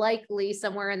you're likely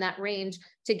somewhere in that range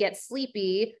to get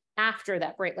sleepy after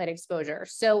that bright light exposure.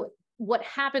 So what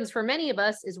happens for many of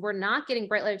us is we're not getting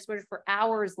bright light exposure for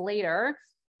hours later.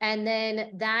 And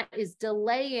then that is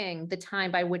delaying the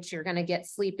time by which you're going to get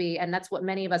sleepy. And that's what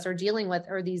many of us are dealing with,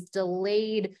 are these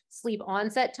delayed sleep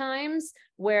onset times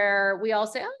where we all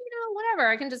say, oh, whatever,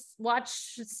 I can just watch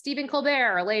Stephen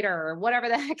Colbert later or whatever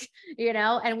the heck,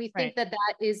 and we think that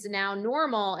that is now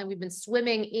normal. And we've been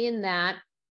swimming in that.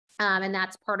 And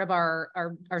that's part of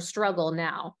our struggle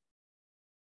now.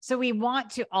 So we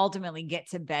want to ultimately get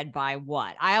to bed by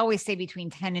what? I always say between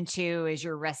 10 and 2 is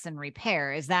your rest and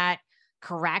repair. Is that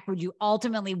correct? Would you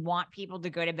ultimately want people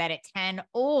to go to bed at 10,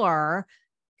 or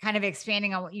kind of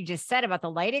expanding on what you just said about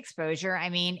the light exposure? I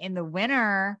mean, in the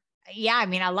winter,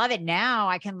 I love it now.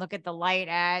 I can look at the light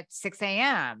at 6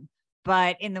 a.m.,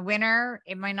 but in the winter,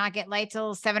 it might not get light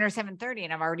till 7 or 7:30.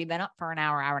 And I've already been up for an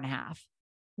hour, hour and a half.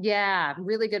 Yeah,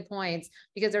 really good points,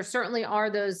 because there certainly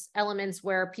are those elements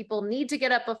where people need to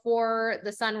get up before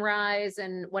the sunrise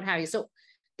and what have you. So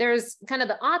there's kind of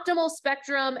the optimal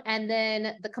spectrum and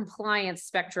then the compliance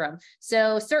spectrum.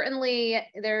 So certainly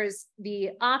there's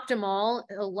the optimal,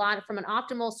 a lot from an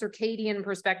optimal circadian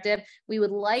perspective. We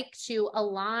would like to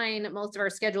align most of our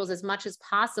schedules as much as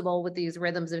possible with these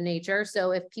rhythms of nature. So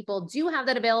if people do have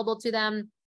that available to them,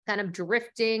 kind of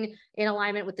drifting in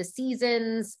alignment with the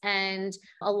seasons and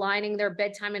aligning their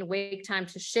bedtime and wake time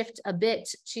to shift a bit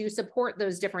to support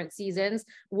those different seasons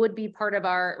would be part of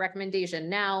our recommendation.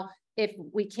 Now, if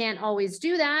we can't always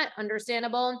do that,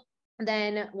 understandable,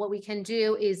 then what we can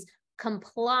do is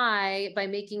comply by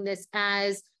making this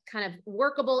as kind of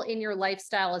workable in your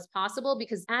lifestyle as possible,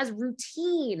 because as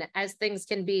routine as things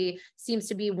can be, seems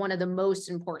to be one of the most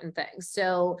important things.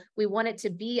 So we want it to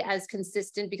be as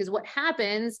consistent, because what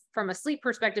happens from a sleep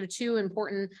perspective, two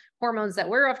important hormones that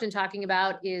we're often talking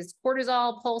about is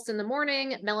cortisol pulse in the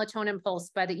morning, melatonin pulse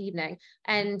by the evening.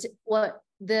 And what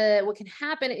can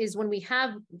happen is when we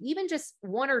have even just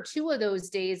one or two of those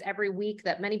days every week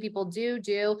that many people do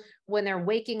when they're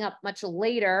waking up much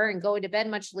later and going to bed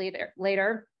much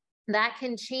later, that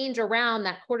can change around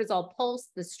that cortisol pulse,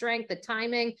 the strength, the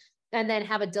timing, and then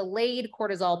have a delayed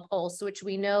cortisol pulse, which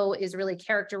we know is really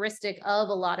characteristic of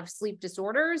a lot of sleep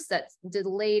disorders. That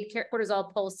delayed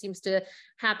cortisol pulse seems to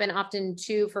happen often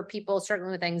too for people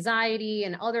struggling with anxiety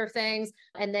and other things,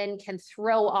 and then can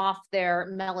throw off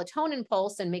their melatonin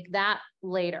pulse and make that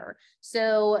later.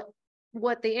 So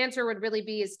what the answer would really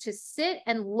be is to sit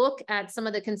and look at some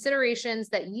of the considerations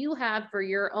that you have for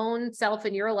your own self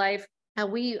in your life. And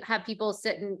we have people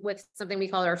sitting with something we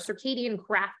call our circadian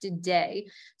crafted day.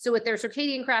 So with their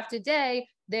circadian crafted day,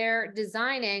 they're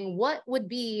designing what would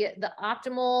be the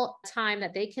optimal time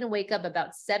that they can wake up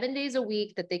about 7 days a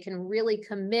week, that they can really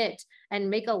commit and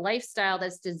make a lifestyle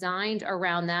that's designed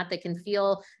around that. They can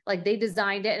feel like they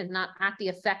designed it and not at the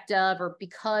effect of, or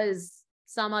because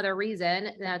some other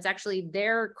reason, that's actually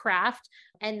their craft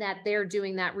and that they're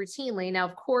doing that routinely. Now,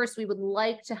 of course, we would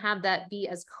like to have that be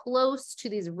as close to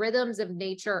these rhythms of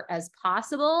nature as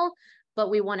possible, but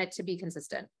we want it to be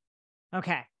consistent.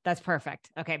 Okay. That's perfect.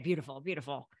 Okay. Beautiful.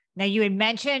 Beautiful. Now, you had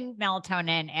mentioned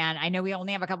melatonin, and I know we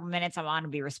only have a couple minutes. I want to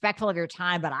be respectful of your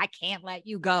time, but I can't let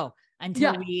you go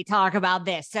until we talk about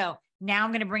this. So now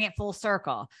I'm going to bring it full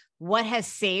circle. What has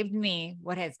saved me,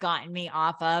 what has gotten me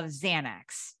off of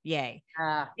Xanax, yay,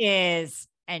 is,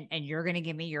 and you're going to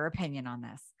give me your opinion on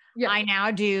this. I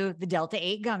now do the Delta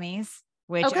 8 gummies,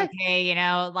 which, okay, you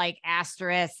know, like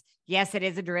asterisk, yes, it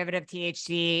is a derivative of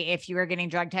THC. If you are getting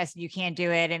drug tested, you can't do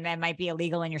it. And that might be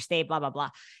illegal in your state, blah, blah, blah.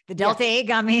 The Delta 8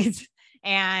 gummies.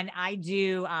 And I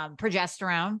do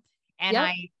progesterone.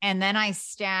 And then I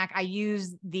stack, I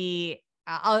use the,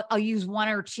 I'll use one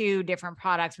or two different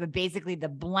products, but basically the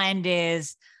blend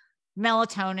is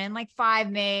melatonin, like 5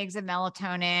 mgs of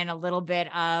melatonin, a little bit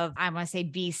of, I want to say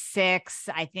B6.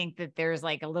 I think that there's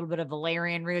like a little bit of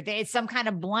valerian root. It's some kind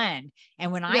of blend.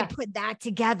 And when I put that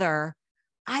together,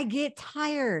 I get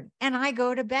tired and I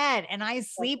go to bed and I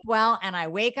sleep well and I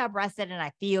wake up rested and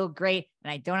I feel great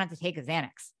and I don't have to take a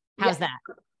Xanax. How's that?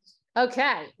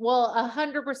 Okay. Well,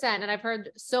 100%. And I've heard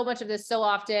so much of this so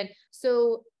often.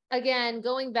 So again,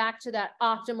 going back to that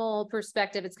optimal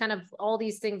perspective, it's kind of all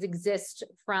these things exist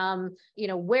from, you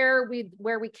know, where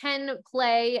we can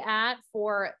play at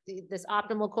for this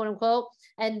optimal, quote unquote.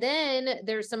 And then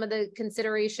there's some of the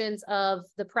considerations of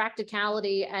the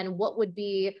practicality and what would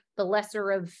be the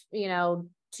lesser of, you know,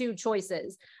 two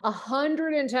choices.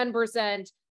 110%.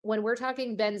 When we're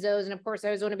talking benzos, and of course, I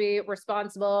always want to be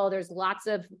responsible. There's lots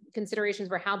of considerations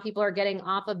for how people are getting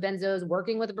off of benzos,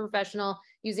 working with a professional,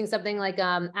 using something like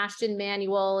Ashton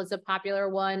Manual is a popular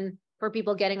one for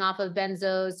people getting off of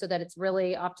benzos, so that it's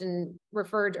really often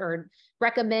referred or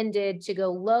recommended to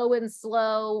go low and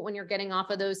slow when you're getting off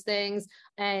of those things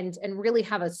and really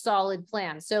have a solid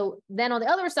plan. So then on the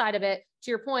other side of it, to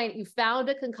your point, you found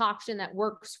a concoction that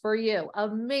works for you.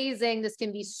 Amazing. This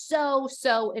can be so,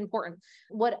 so important.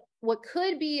 What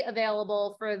could be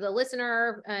available for the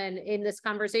listener and in this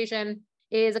conversation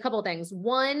is a couple of things.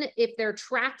 One, if they're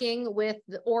tracking with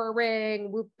the Oura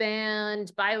Ring, Whoop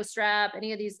Band, BioStrap,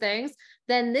 any of these things,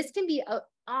 then this can be an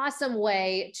awesome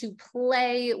way to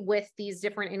play with these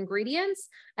different ingredients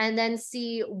and then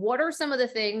see what are some of the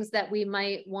things that we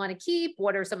might want to keep,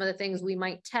 what are some of the things we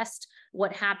might test,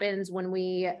 what happens when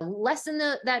we lessen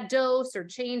that dose or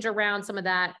change around some of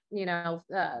that, you know,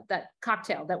 that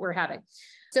cocktail that we're having.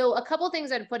 So a couple of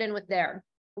things I'd put in with there.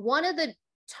 One of the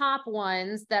top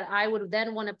ones that I would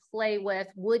then want to play with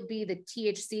would be the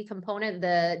THC component,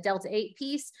 the Delta 8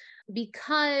 piece,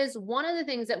 because one of the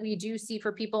things that we do see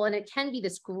for people, and it can be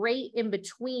this great in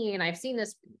between, I've seen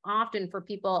this often for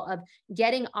people of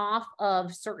getting off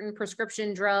of certain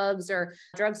prescription drugs or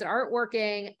drugs that aren't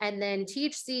working, and then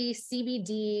THC,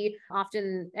 CBD,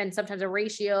 often, and sometimes a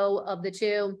ratio of the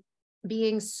two,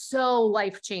 being so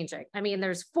life-changing. I mean,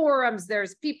 there's forums,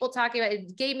 there's people talking about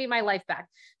it, gave me my life back.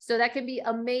 So that can be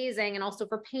amazing. And also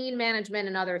for pain management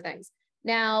and other things.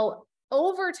 Now,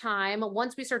 over time,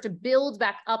 once we start to build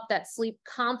back up that sleep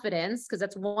confidence, because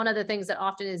that's one of the things that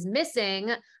often is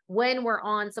missing when we're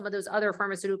on some of those other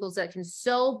pharmaceuticals that can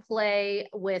so play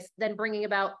with then bringing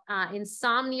about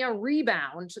insomnia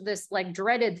rebound, this like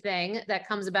dreaded thing that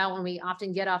comes about when we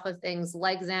often get off of things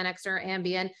like Xanax or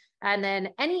Ambien. And then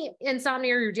any insomnia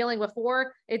you're dealing with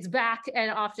before, it's back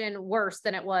and often worse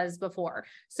than it was before.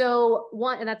 So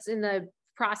and that's in the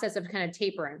process of kind of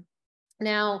tapering.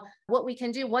 Now, what we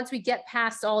can do once we get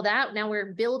past all that, now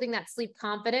we're building that sleep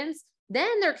confidence,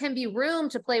 then there can be room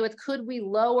to play with, could we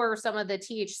lower some of the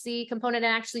THC component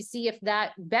and actually see if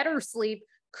that better sleep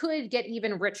could get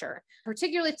even richer,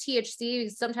 particularly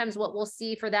THC. Sometimes what we'll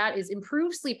see for that is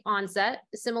improved sleep onset,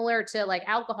 similar to like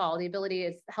alcohol. The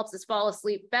ability helps us fall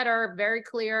asleep better, very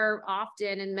clear,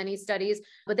 often in many studies.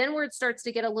 But then where it starts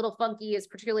to get a little funky is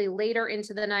particularly later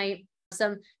into the night,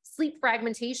 some sleep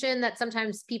fragmentation that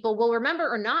sometimes people will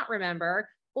remember or not remember,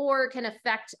 or can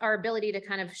affect our ability to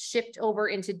kind of shift over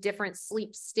into different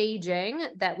sleep staging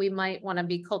that we might want to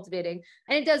be cultivating.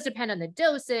 And it does depend on the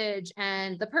dosage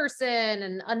and the person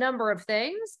and a number of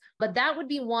things, but that would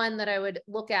be one that I would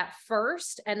look at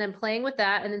first, and then playing with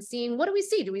that and then seeing, what do we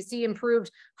see? Do we see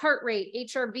improved heart rate,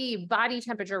 HRV, body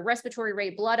temperature, respiratory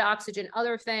rate, blood oxygen,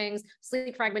 other things,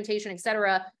 sleep fragmentation, et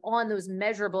cetera, on those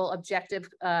measurable objective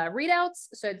readouts?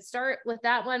 So I'd start with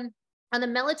that one. On the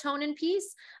melatonin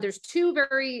piece, there's two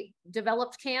very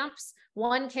developed camps.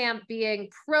 One camp being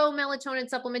pro melatonin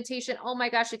supplementation. Oh my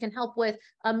gosh, it can help with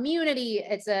immunity.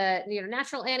 It's a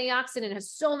natural antioxidant,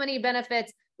 has so many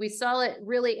benefits. We saw it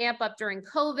really amp up during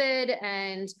COVID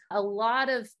and a lot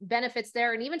of benefits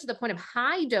there. And even to the point of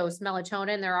high dose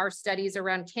melatonin, there are studies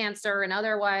around cancer and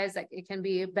otherwise that it can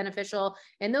be beneficial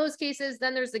in those cases.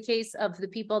 Then there's the case of the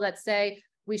people that say,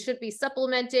 we should be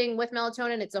supplementing with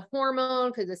melatonin. It's a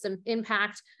hormone because it's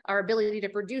impact our ability to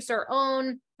produce our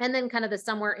own. And then kind of the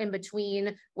somewhere in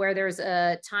between where there's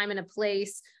a time and a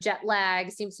place. Jet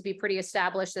lag seems to be pretty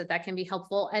established that can be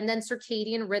helpful. And then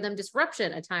circadian rhythm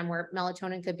disruption, a time where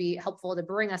melatonin could be helpful to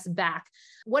bring us back.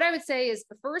 What I would say is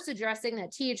first addressing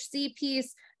that THC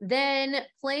piece, then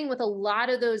playing with a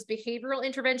lot of those behavioral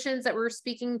interventions that we're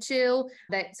speaking to,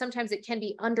 that sometimes it can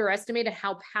be underestimated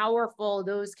how powerful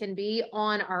those can be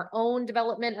on our own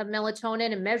development of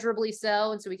melatonin, and measurably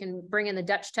so. And so we can bring in the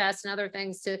Dutch test and other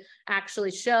things to actually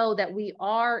show that we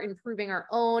are improving our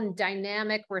own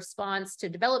dynamic response to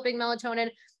developing melatonin.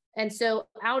 And so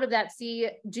out of that,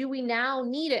 do we now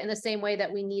need it in the same way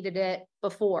that we needed it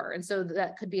before? And so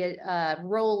that could be a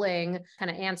rolling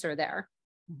kind of answer there.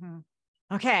 Mm-hmm.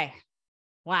 Okay.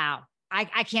 Wow.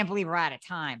 I can't believe we're out of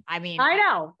time. I mean, I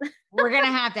know we're going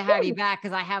to have you back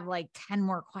because I have like 10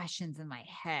 more questions in my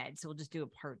head. So we'll just do a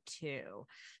part 2.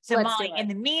 So Mollie, in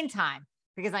the meantime,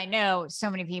 because I know so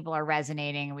many people are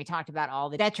resonating, and we talked about all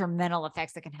the detrimental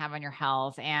effects that can have on your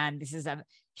health. And this is a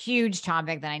huge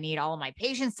topic that I need all of my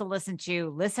patients to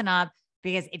listen up,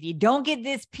 because if you don't get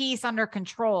this piece under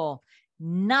control,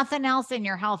 nothing else in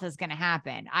your health is going to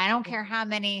happen. I don't care how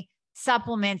many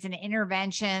supplements and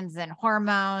interventions and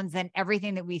hormones and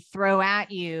everything that we throw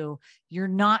at you, you're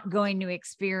not going to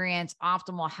experience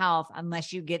optimal health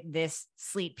unless you get this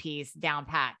sleep piece down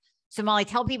pat. So Mollie,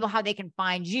 tell people how they can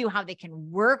find you, how they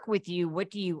can work with you.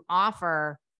 What do you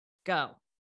offer? Go.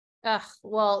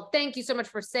 Well, thank you so much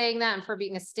for saying that and for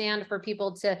being a stand for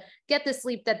people to get the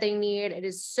sleep that they need. It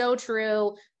is so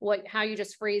true. How you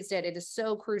just phrased it, it is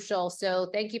so crucial. So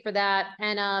thank you for that.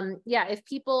 And if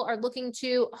people are looking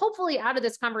to, hopefully out of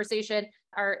this conversation,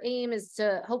 our aim is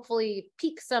to hopefully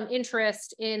pique some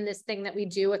interest in this thing that we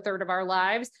do a third of our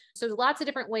lives. So there's lots of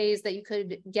different ways that you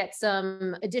could get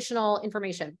some additional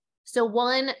information. So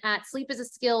one, at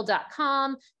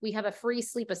sleepisaskill.com, we have a free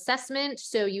sleep assessment.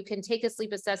 So you can take a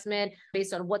sleep assessment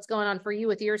based on what's going on for you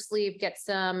with your sleep, get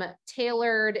some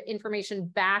tailored information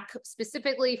back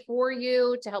specifically for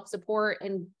you to help support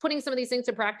and putting some of these things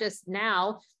to practice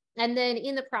now. And then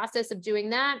in the process of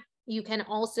doing that, you can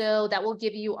also, that will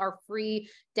give you our free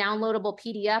downloadable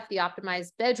PDF, the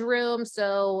optimized bedroom.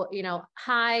 So,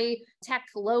 high tech,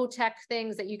 low tech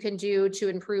things that you can do to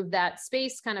improve that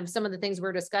space, kind of some of the things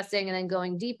we're discussing, and then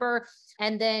going deeper.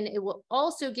 And then it will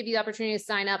also give you the opportunity to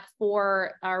sign up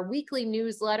for our weekly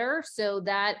newsletter. So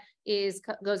that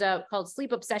goes out, called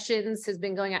Sleep Obsessions, has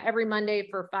been going out every Monday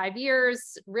for 5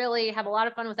 years. Really have a lot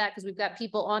of fun with that, because we've got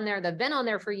people on there that have been on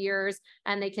there for years,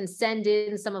 and they can send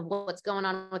in some of what's going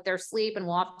on with their sleep, and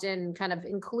we'll often kind of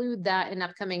include that in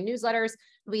upcoming newsletters.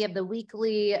 We have the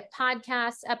weekly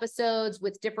podcast episodes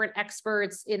with different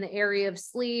experts in the area of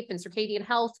sleep and circadian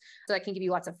health. So that can give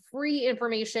you lots of free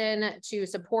information to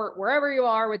support wherever you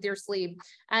are with your sleep.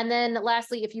 And then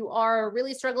lastly, if you are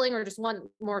really struggling or just want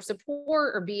more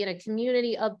support, or be in a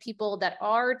community of people that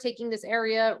are taking this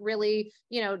area, really,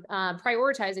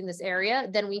 prioritizing this area,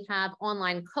 then we have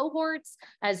online cohorts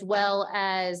as well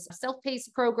as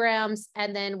self-paced programs.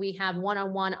 And then we have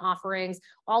one-on-one offerings.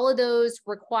 All of those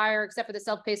require, except for the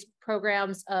self-paced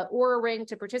programs, Oura Ring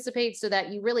to participate, so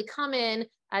that you really come in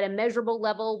at a measurable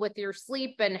level with your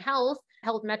sleep and health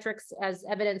metrics as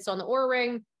evidenced on the Oura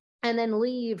Ring, and then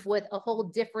leave with a whole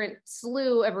different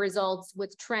slew of results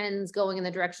with trends going in the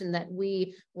direction that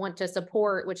we want to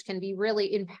support, which can be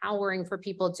really empowering for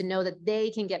people to know that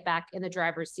they can get back in the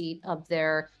driver's seat of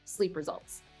their sleep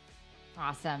results.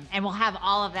 Awesome. And we'll have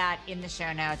all of that in the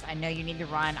show notes. I know you need to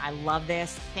run. I love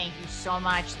this. Thank you so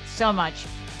much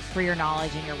for your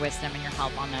knowledge and your wisdom and your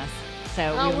help on this.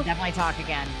 So we will definitely talk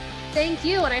again. Thank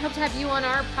you. And I hope to have you on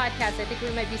our podcast. I think we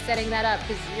might be setting that up,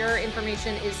 because your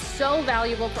information is so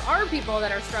valuable for our people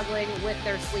that are struggling with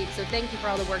their sleep. So thank you for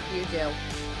all the work you do.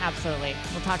 Absolutely.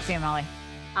 We'll talk soon, Mollie.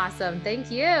 Awesome.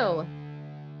 Thank you.